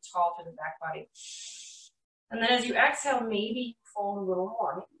really tall through the back body. And then as you exhale, maybe you fold a little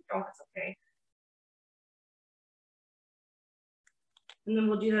more. Maybe you don't, it's okay. And then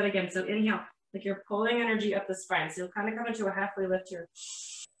we'll do that again. So inhale, like you're pulling energy up the spine. So you'll kind of come into a halfway lift here.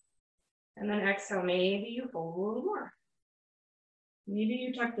 And then exhale, maybe you fold a little more. Maybe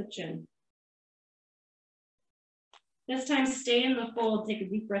you tuck the chin. This time, stay in the fold. Take a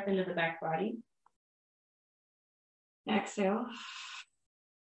deep breath into the back body. Exhale.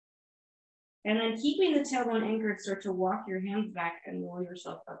 And then keeping the tailbone anchored, start to walk your hands back and roll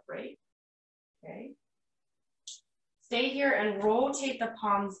yourself upright. Okay. Stay here and rotate the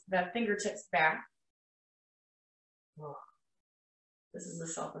palms, the fingertips back. Oh, this is a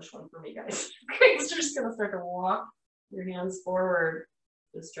selfish one for me, guys. Okay, so you're just gonna start to walk your hands forward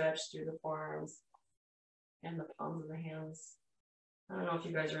to stretch through the forearms and the palms of the hands. I don't know if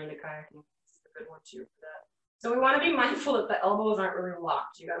you guys are into kayaking. This is a good one too for that. So we want to be mindful that the elbows aren't really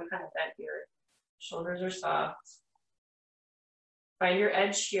locked. You got them kind of bent here. Shoulders are soft. Find your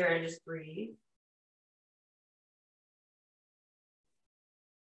edge here and just breathe.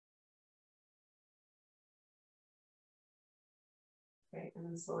 Okay, and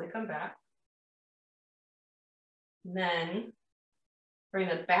then slowly come back. And then bring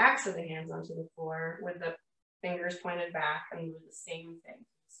the backs of the hands onto the floor with the fingers pointed back and do the same thing.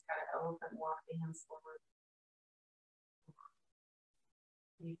 Just kind of elephant walk the hands forward.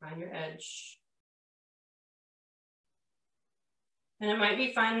 You find your edge. And it might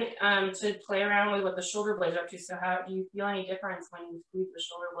be fun to play around with what the shoulder blades are up to. So how do you feel any difference when you squeeze the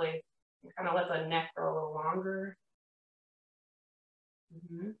shoulder blade? You kind of let the neck grow a little longer.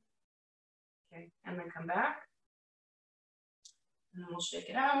 Okay, and then come back. And then we'll shake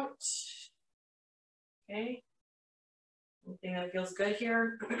it out. Okay. Anything that feels good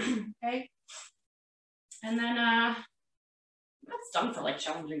here. Okay. And then that's done for like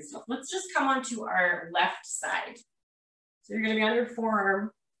challenging stuff. Let's just come on to our left side. So you're going to be on your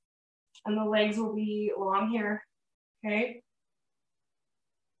forearm and the legs will be long here. Okay.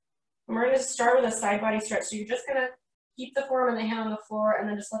 And we're going to start with a side body stretch. So you're just going to keep the forearm and the hand on the floor and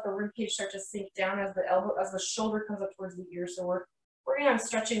then just let the rib cage start to sink down as the elbow, as the shoulder comes up towards the ear. So we're working on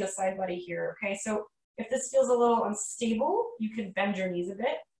stretching the side body here. Okay. So if this feels a little unstable, you can bend your knees a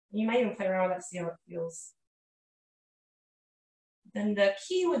bit. You might even play around with that, see how it feels. Then the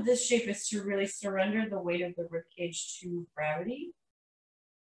key with this shape is to really surrender the weight of the rib cage to gravity.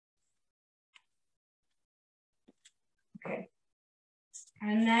 Okay.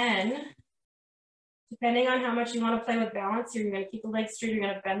 And then, depending on how much you want to play with balance here, you're going to keep the legs straight, you're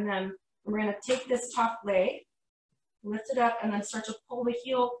going to bend them. And we're going to take this top leg, lift it up, and then start to pull the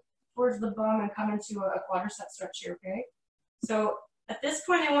heel towards the bum and come into a quadricep stretch here, okay? So at this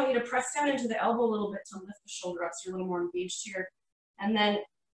point, I want you to press down into the elbow a little bit to lift the shoulder up so you're a little more engaged here. And then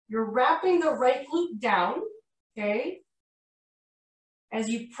you're wrapping the right glute down, okay? As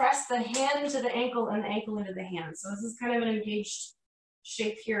you press the hand into the ankle and the ankle into the hand. So this is kind of an engaged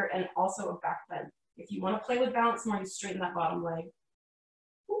shape here and also a back bend. If you want to play with balance more, you straighten that bottom leg.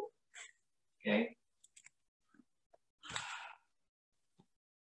 Okay.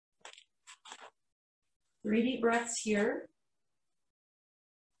 3 deep breaths here.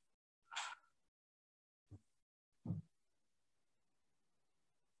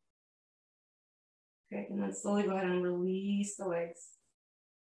 Okay, and then slowly go ahead and release the legs.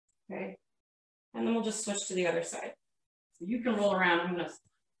 Okay, and then we'll just switch to the other side. So you can roll around. I'm gonna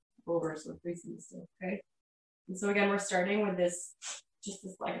go over so it's facing still. Okay, and so again, we're starting with this, just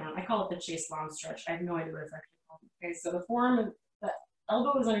this leg round. I call it the chase long stretch. I have no idea what it's actually called. Okay, so the forearm, the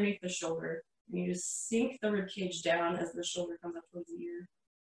elbow is underneath the shoulder, and you just sink the rib cage down as the shoulder comes up towards the ear.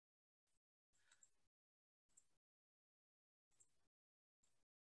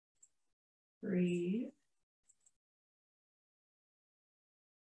 Breathe.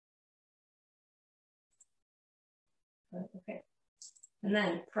 Okay. And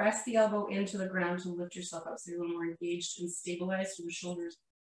then press the elbow into the ground to lift yourself up so you're a little more engaged and stabilized through the shoulders.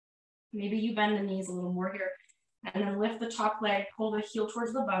 Maybe you bend the knees a little more here. And then lift the top leg, pull the heel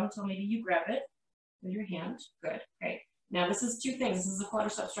towards the bum until maybe you grab it with your hand. Good. Okay. Now this is two things. This is a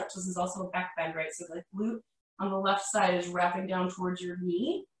quadricep stretch. This is also a back bend, right? So the glute on the left side is wrapping down towards your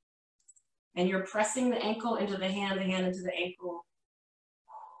knee. And you're pressing the ankle into the hand into the ankle.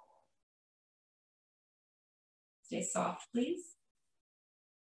 Stay soft, please.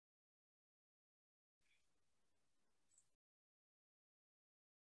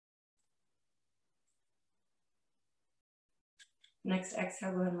 Next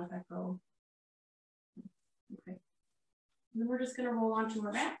exhale, go ahead and let that go. Okay. And then we're just going to roll onto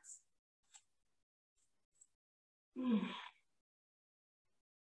our backs.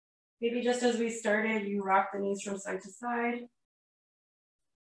 Maybe just as we started, you rock the knees from side to side.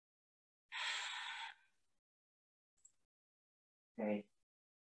 Okay.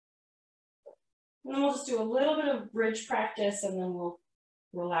 And then we'll just do a little bit of bridge practice and then we'll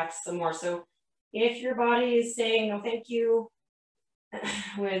relax some more. So if your body is saying no thank you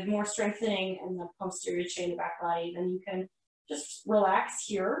with more strengthening in the posterior chain of back body, then you can just relax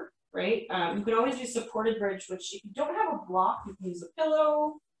here, right? You can always do supported bridge, which if you don't have a block, you can use a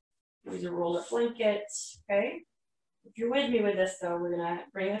pillow, use a rolled up blanket, okay? If you're with me with this though, we're gonna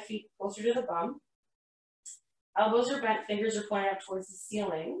bring the feet closer to the bum. Elbows are bent, fingers are pointed up towards the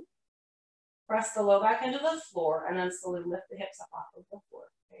ceiling. Press the low back into the floor and then slowly lift the hips up off of the floor,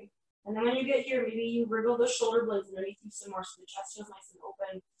 okay? And then when you get here, maybe you wriggle the shoulder blades underneath you some more so the chest feels nice and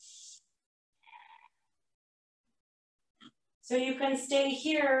open. So you can stay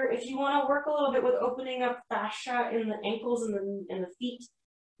here. If you want to work a little bit with opening up fascia in the ankles and the feet,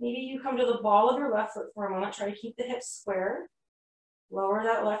 maybe you come to the ball of your left foot for a moment. Try to keep the hips square. Lower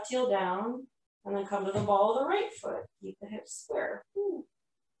that left heel down and then come to the ball of the right foot. Keep the hips square.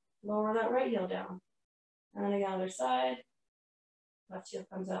 Lower that right heel down. And then again, other side. Left heel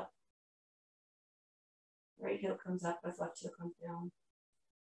comes up. Right heel comes up as left heel comes down.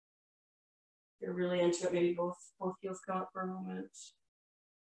 If you're really into it, maybe both heels come up for a moment.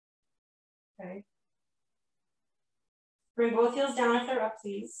 Okay. Bring both heels down if they're up,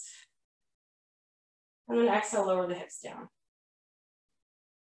 please. And then exhale, lower the hips down.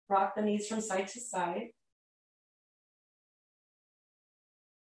 Rock the knees from side to side.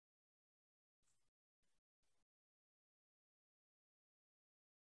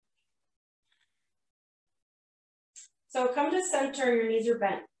 So come to center, your knees are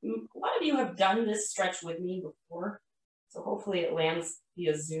bent. A lot of you have done this stretch with me before, so hopefully it lands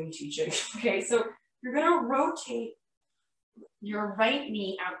via Zoom teaching. Okay, so you're gonna rotate your right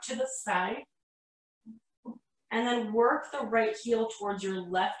knee out to the side and then work the right heel towards your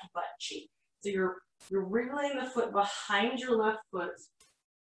left butt cheek. So you're wriggling the foot behind your left foot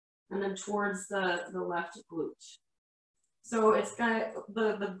and then towards the left glute. So it's gonna,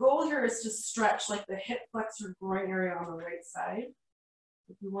 the goal here is to stretch like the hip flexor groin area on the right side.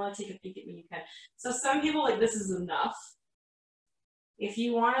 If you want to take a peek at me, you can. So some people like this is enough. If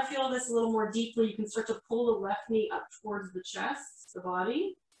you want to feel this a little more deeply, you can start to pull the left knee up towards the chest, the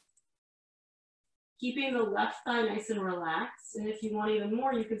body. Keeping the left thigh nice and relaxed. And if you want even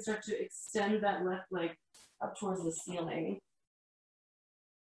more, you can start to extend that left leg up towards the ceiling.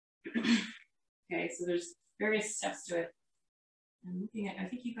 Okay, so there's various steps to it. I'm looking at, I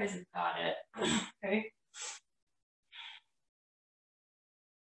think you guys have got it. Okay.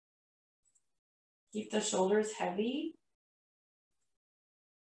 Keep the shoulders heavy.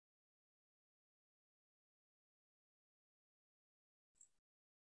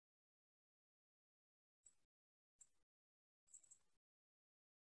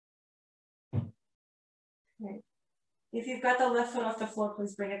 Okay. If you've got the left foot off the floor,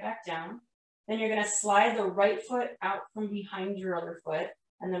 please bring it back down. Then you're going to slide the right foot out from behind your other foot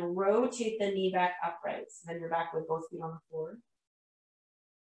and then rotate the knee back upright. So then you're back with both feet on the floor.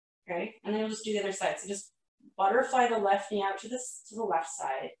 Okay, and then you'll just do the other side. So just butterfly the left knee out to the left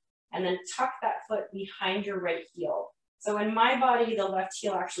side and then tuck that foot behind your right heel. So in my body, the left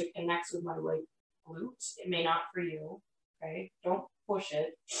heel actually connects with my right glute. It may not for you, okay? Don't push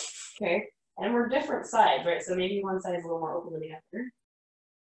it, okay? And we're different sides, right? So maybe one side is a little more open than the other.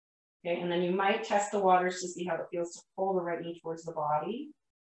 Okay, and then you might test the waters to see how it feels to pull the right knee towards the body.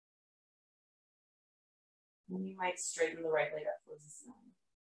 And you might straighten the right leg up towards the ceiling.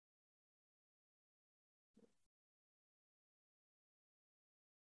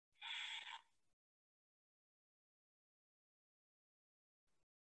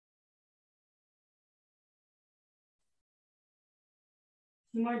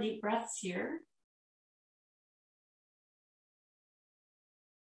 Two more deep breaths here.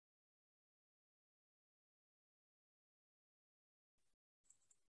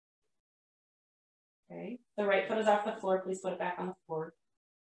 Okay, the right foot is off the floor. Please put it back on the floor.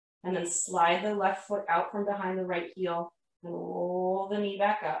 And then slide the left foot out from behind the right heel and roll the knee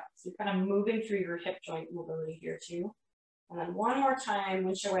back up. So you're kind of moving through your hip joint mobility here too. And then one more time,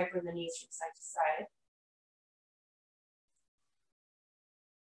 windshield wiper the knees from side to side.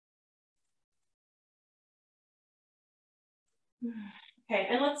 Okay,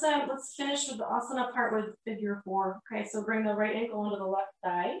 and let's finish with the asana part with figure 4. Okay, so bring the right ankle onto the left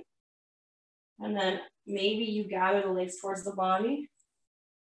thigh. And then maybe you gather the legs towards the body.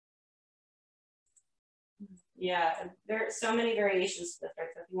 Yeah, there are so many variations to this, right?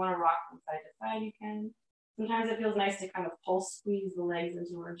 So if you want to rock from side to side, you can. Sometimes it feels nice to kind of pulse squeeze the legs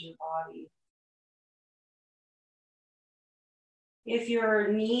into towards your body. If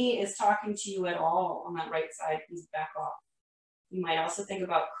your knee is talking to you at all on that right side, please back off. You might also think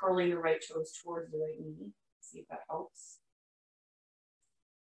about curling the right toes towards the right knee. See if that helps.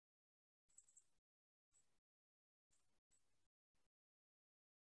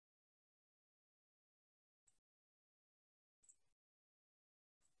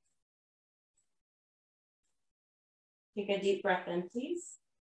 Take a deep breath in, please.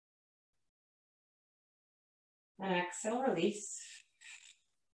 And exhale, release.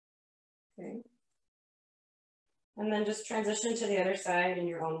 Okay. And then just transition to the other side in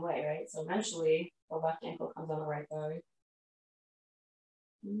your own way, right? So eventually the left ankle comes on the right thigh.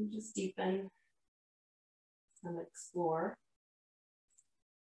 And just deepen and explore.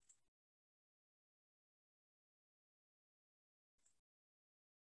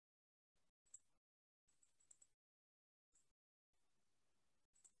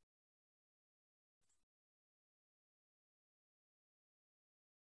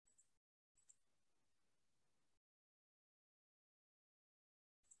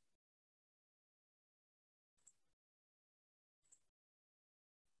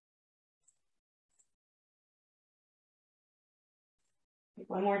 Take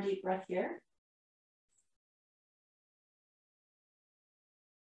one more deep breath here.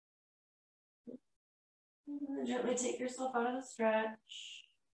 And then gently take yourself out of the stretch.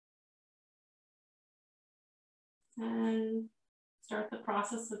 And start the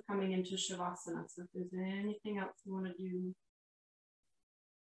process of coming into Shavasana. So if there's anything else you want to do,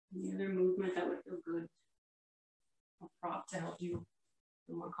 any other movement that would feel good, a prop to help you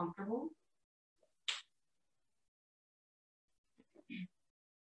feel more comfortable.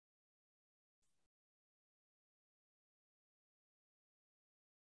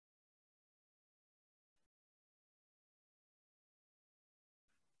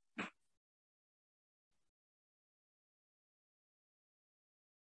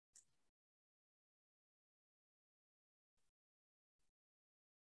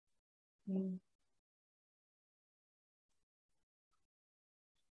 Mm.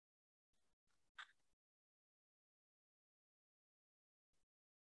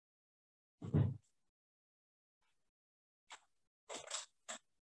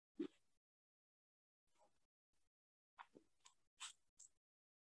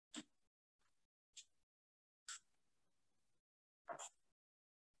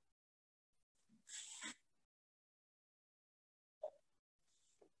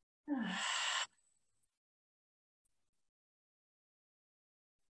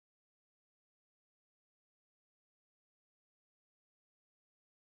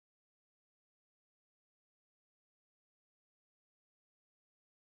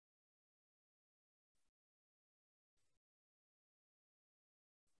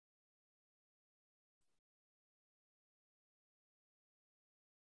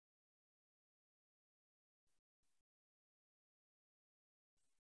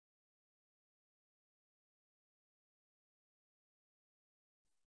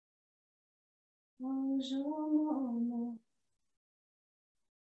 Bonjour,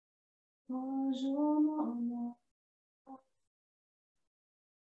 bonjour, bonjour.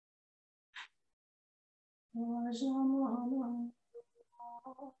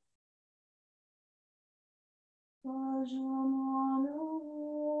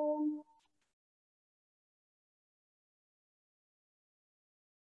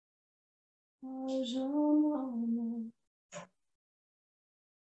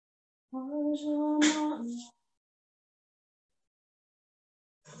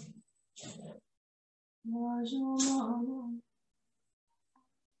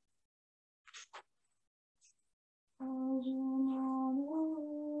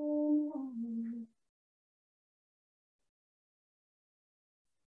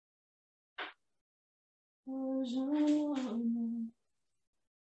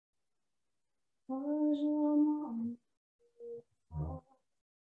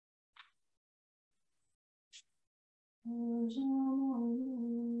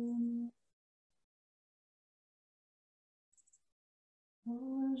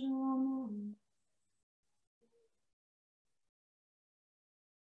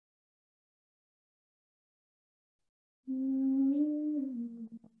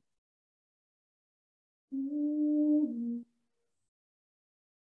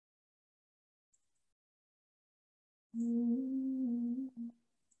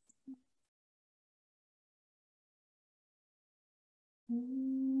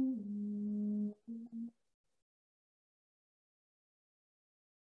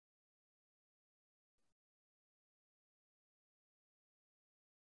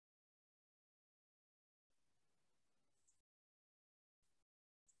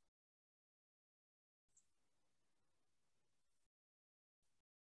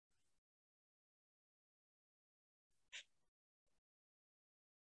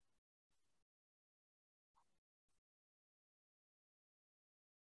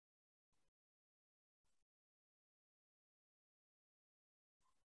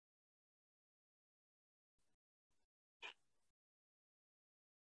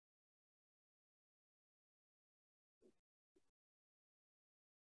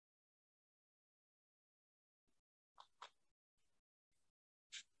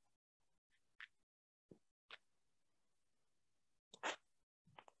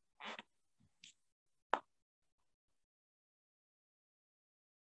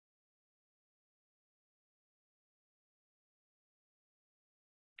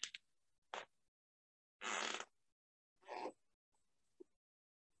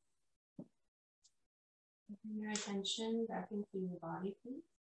 Bring your attention back into your body, please.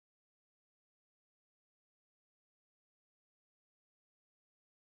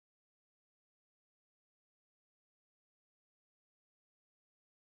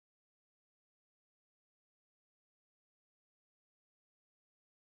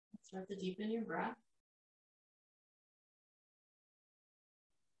 Start to deepen your breath.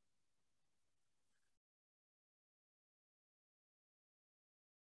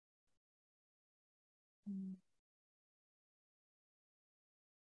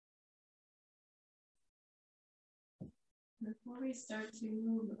 Before we start to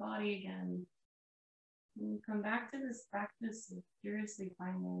move the body again, we come back to this practice of curiously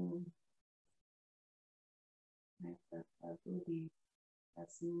finding like the Buddhi,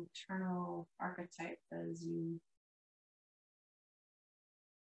 that's an internal archetype that is you.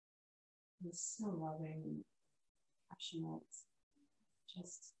 It's so loving, passionate,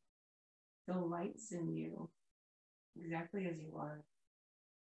 just delights in you exactly as you are.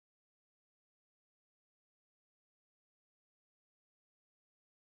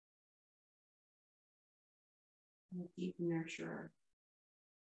 A deep nurturer.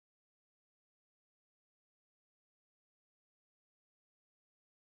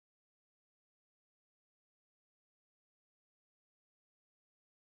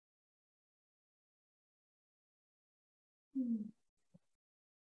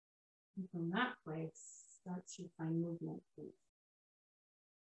 And from that place, start to find movement, please.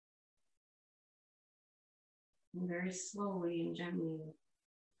 And very slowly and gently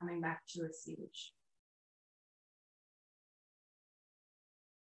coming back to a seated.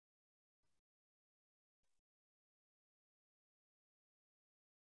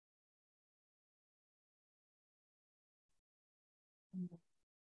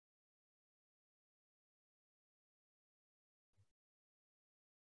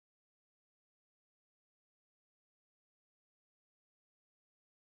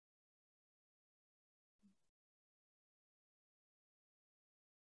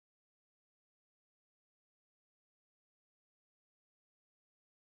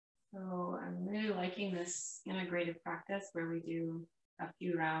 So I'm really liking this integrative practice where we do a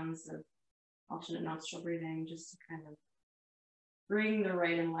few rounds of alternate nostril breathing just to kind of bring the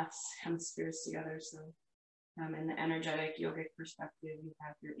right and left hemispheres together. So In the energetic yogic perspective, you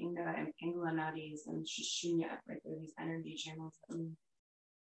have your Inga and Pingala nadis and Shushunya, right? There are these energy channels that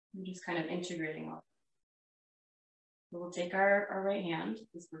we're just kind of integrating all. So we'll take our right hand.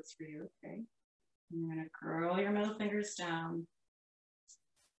 This works for you, okay? And you're going to curl your middle fingers down.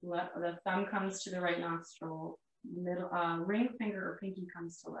 The thumb comes to the right nostril. Middle ring finger or pinky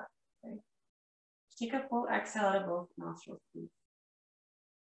comes to left, okay? Take a full exhale out of both nostrils, please.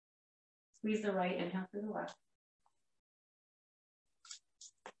 Squeeze the right, inhale through the left.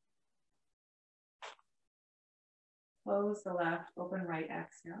 Close the left, open right,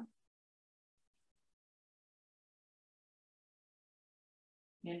 exhale.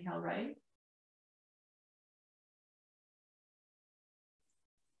 Inhale right.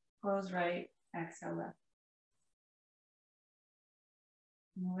 Close right, exhale left.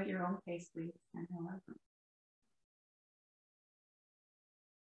 Move at your own pace, please. Inhale left.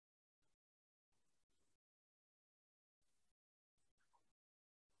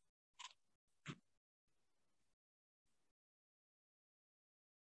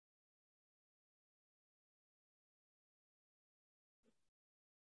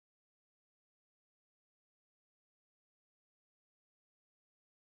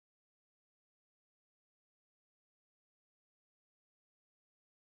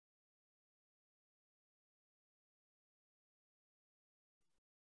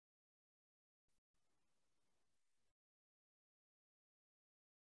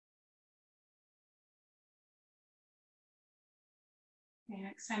 Okay,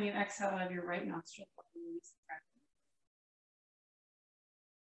 next time you exhale out of your right nostril, release the breath.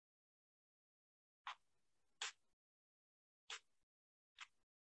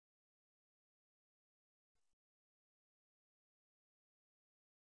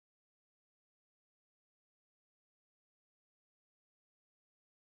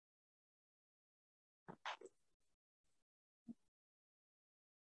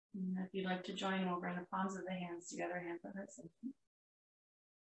 And if you'd like to join, we'll bring the palms of the hands together, hands at heart center.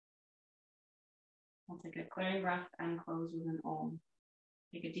 We'll take a clearing breath and close with an Om.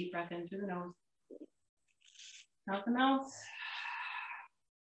 Take a deep breath in through the nose. Out the mouth.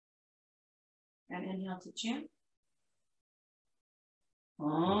 And inhale to chant.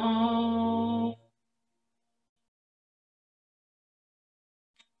 Om.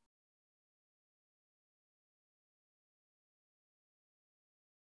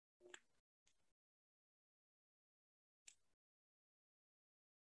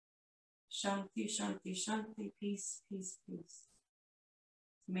 Shanti, Shanti, Shanti, peace, peace, peace.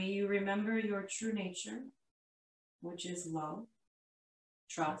 May you remember your true nature, which is love,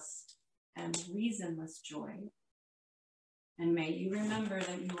 trust, and reasonless joy. And may you remember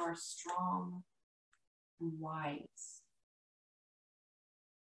that you are strong and wise.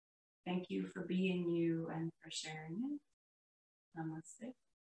 Thank you for being you and for sharing it. Namaste.